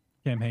that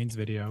Cam Haines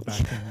video back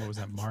in, what was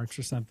that, March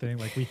or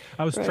something?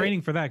 I was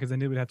training for that because I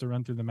knew we'd have to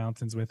run through the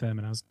mountains with him,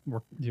 and I was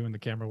doing the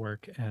camera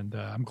work, and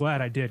I'm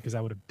glad I did because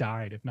I would have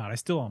died if not. I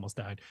still almost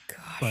died.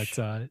 Gosh.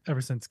 But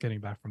ever since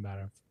getting back from that,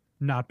 I've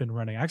not been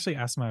running. I actually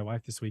asked my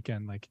wife this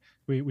weekend,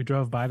 we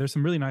drove by, there's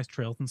some really nice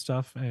trails and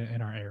stuff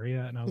in our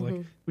area, and I was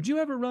like, would you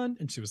ever run?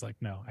 And she was like,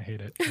 no, I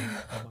hate it.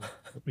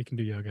 We can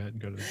do yoga and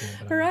go to the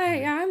gym. But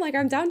right. Yeah,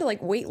 I'm down to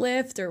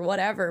weightlift or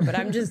whatever, but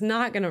I'm just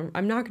not gonna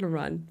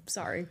run.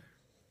 Sorry.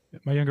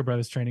 My younger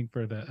brother's training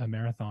for a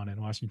marathon in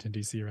Washington,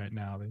 D.C. right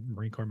now, the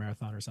Marine Corps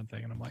marathon or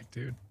something. And I'm like,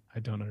 dude, I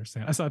don't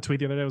understand. I saw a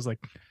tweet the other day. I was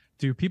like,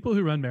 do people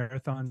who run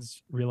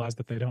marathons realize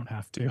that they don't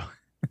have to?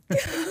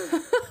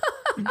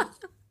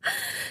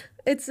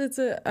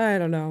 I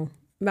don't know.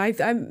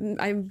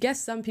 I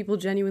guess some people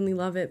genuinely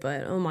love it,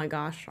 but oh my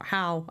gosh,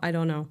 how? I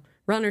don't know.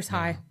 Runner's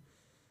high.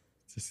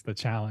 It's just the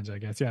challenge, I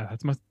guess. Yeah,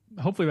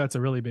 hopefully that's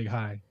a really big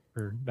high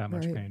for that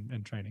much pain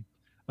and training.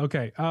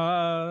 Okay,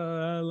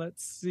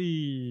 let's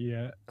see.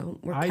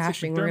 We're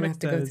caching. We're gonna have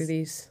to go through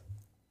these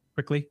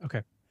quickly.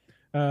 Okay.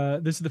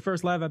 This is the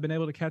first live I've been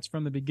able to catch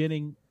from the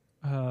beginning.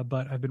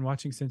 But I've been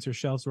watching since your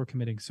shelves were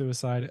committing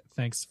suicide.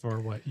 Thanks for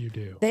what you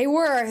do. They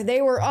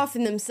were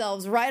offing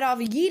themselves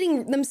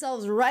yeeting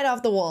themselves right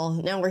off the wall.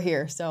 Now we're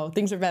here, so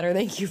things are better.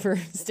 Thank you for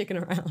sticking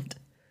around.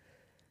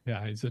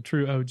 Yeah, he's a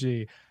true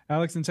OG.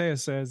 Alex Antea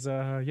says,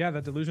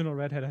 that delusional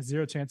redhead has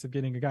zero chance of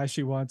getting a guy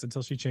she wants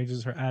until she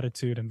changes her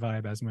attitude and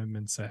vibe, as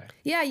women say.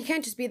 Yeah, you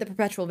can't just be the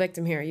perpetual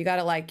victim here. You got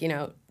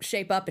to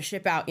shape up and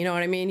ship out. You know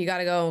what I mean? You got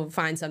to go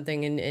find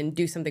something and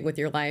do something with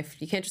your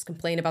life. You can't just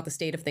complain about the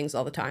state of things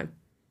all the time.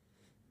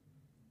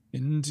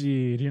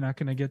 Indeed. You're not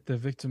going to get the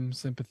victim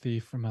sympathy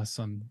from us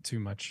too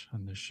much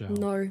on this show.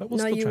 No, but we'll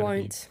still you try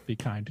won't. To be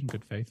kind and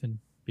good faith and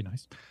be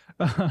nice.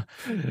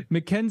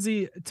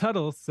 Mackenzie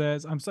Tuttle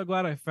says, I'm so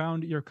glad I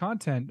found your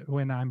content.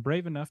 When I'm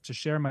brave enough to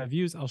share my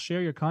views, I'll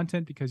share your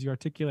content because you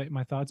articulate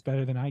my thoughts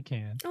better than I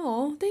can.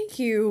 Oh, thank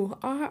you.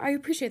 I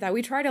appreciate that.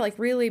 We try to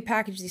really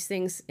package these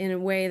things in a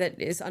way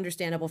that is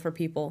understandable for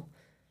people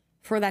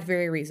for that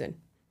very reason.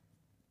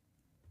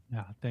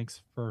 Yeah,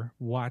 thanks for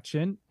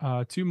watching.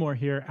 Two more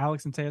here.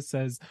 Alex Antea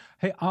says,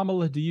 hey,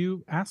 Amala, do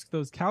you ask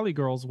those Cali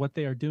girls what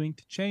they are doing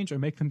to change or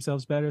make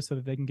themselves better so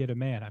that they can get a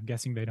man? I'm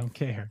guessing they don't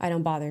care. I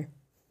don't bother.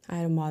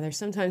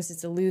 Sometimes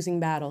it's a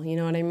losing battle, you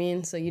know what I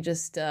mean? So you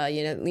just,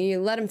 you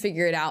let them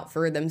figure it out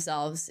for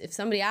themselves. If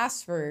somebody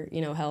asks for,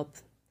 help,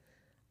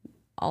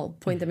 I'll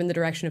point them in the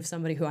direction of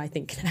somebody who I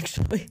think can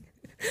actually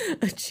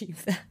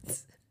achieve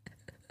that.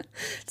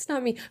 It's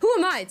not me. Who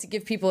am I to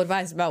give people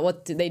advice about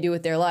what they do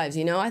with their lives?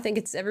 I think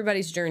it's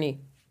everybody's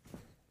journey.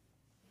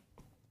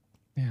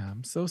 Yeah,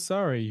 I'm so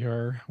sorry.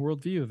 Your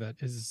worldview that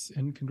is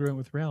incongruent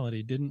with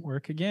reality didn't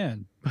work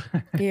again.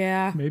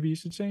 Yeah. Maybe you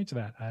should change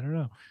that. I don't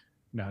know.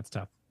 No, it's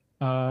tough.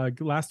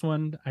 Last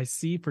one I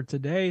see for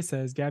today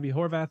says Gabby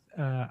Horvath.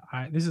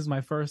 This is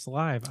my first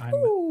live.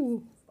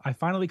 I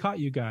finally caught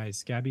you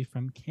guys. Gabby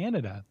from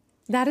Canada.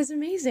 That is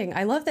amazing.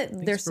 I love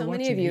that there's for so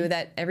many of watching, you Eve.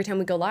 that every time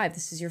we go live,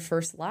 this is your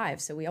first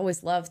live. So we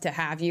always love to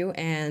have you,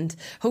 and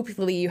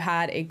hopefully you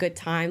had a good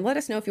time. Let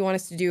us know if you want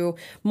us to do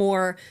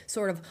more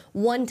sort of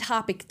one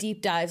topic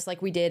deep dives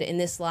like we did in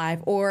this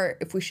live, or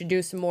if we should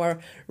do some more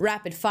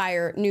rapid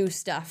fire new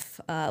stuff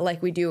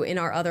like we do in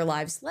our other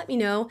lives. Let me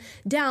know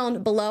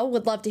down below.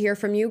 Would love to hear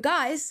from you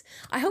guys.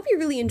 I hope you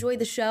really enjoyed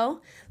the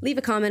show. Leave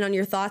a comment on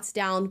your thoughts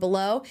down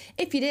below.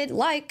 If you did,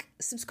 like,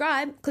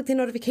 subscribe, click the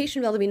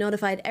notification bell to be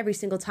notified every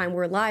single time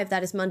we're live.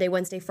 That is Monday,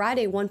 Wednesday,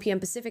 Friday, 1 p.m.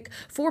 Pacific,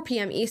 4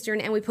 p.m. Eastern,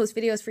 and we post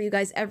videos for you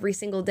guys every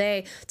single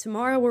day.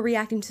 Tomorrow we're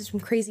reacting to some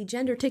crazy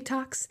gender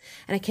TikToks,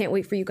 and I can't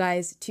wait for you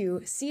guys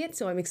to see it,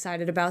 so I'm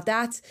excited about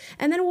that.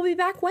 And then we'll be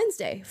back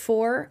Wednesday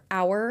for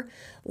our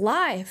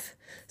live.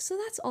 So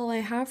that's all I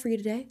have for you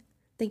today.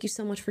 Thank you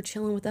so much for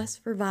chilling with us,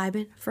 for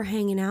vibing, for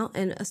hanging out,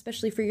 and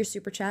especially for your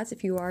super chats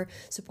if you are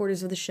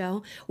supporters of the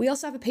show. We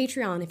also have a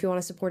Patreon if you want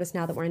to support us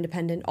now that we're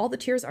independent. All the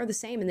tiers are the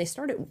same, and they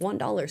start at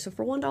 $1. So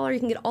for $1, you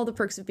can get all the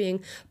perks of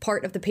being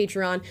part of the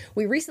Patreon.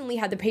 We recently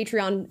had the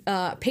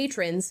Patreon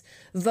patrons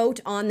vote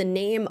on the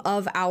name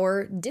of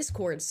our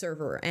Discord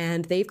server,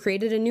 and they've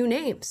created a new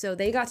name. So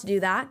they got to do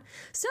that.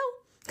 So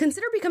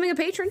consider becoming a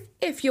patron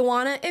if you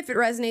want to, if it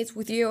resonates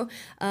with you.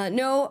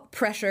 No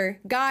pressure.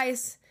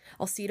 Guys,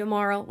 I'll see you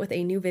tomorrow with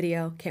a new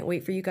video. Can't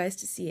wait for you guys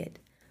to see it.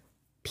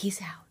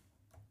 Peace out.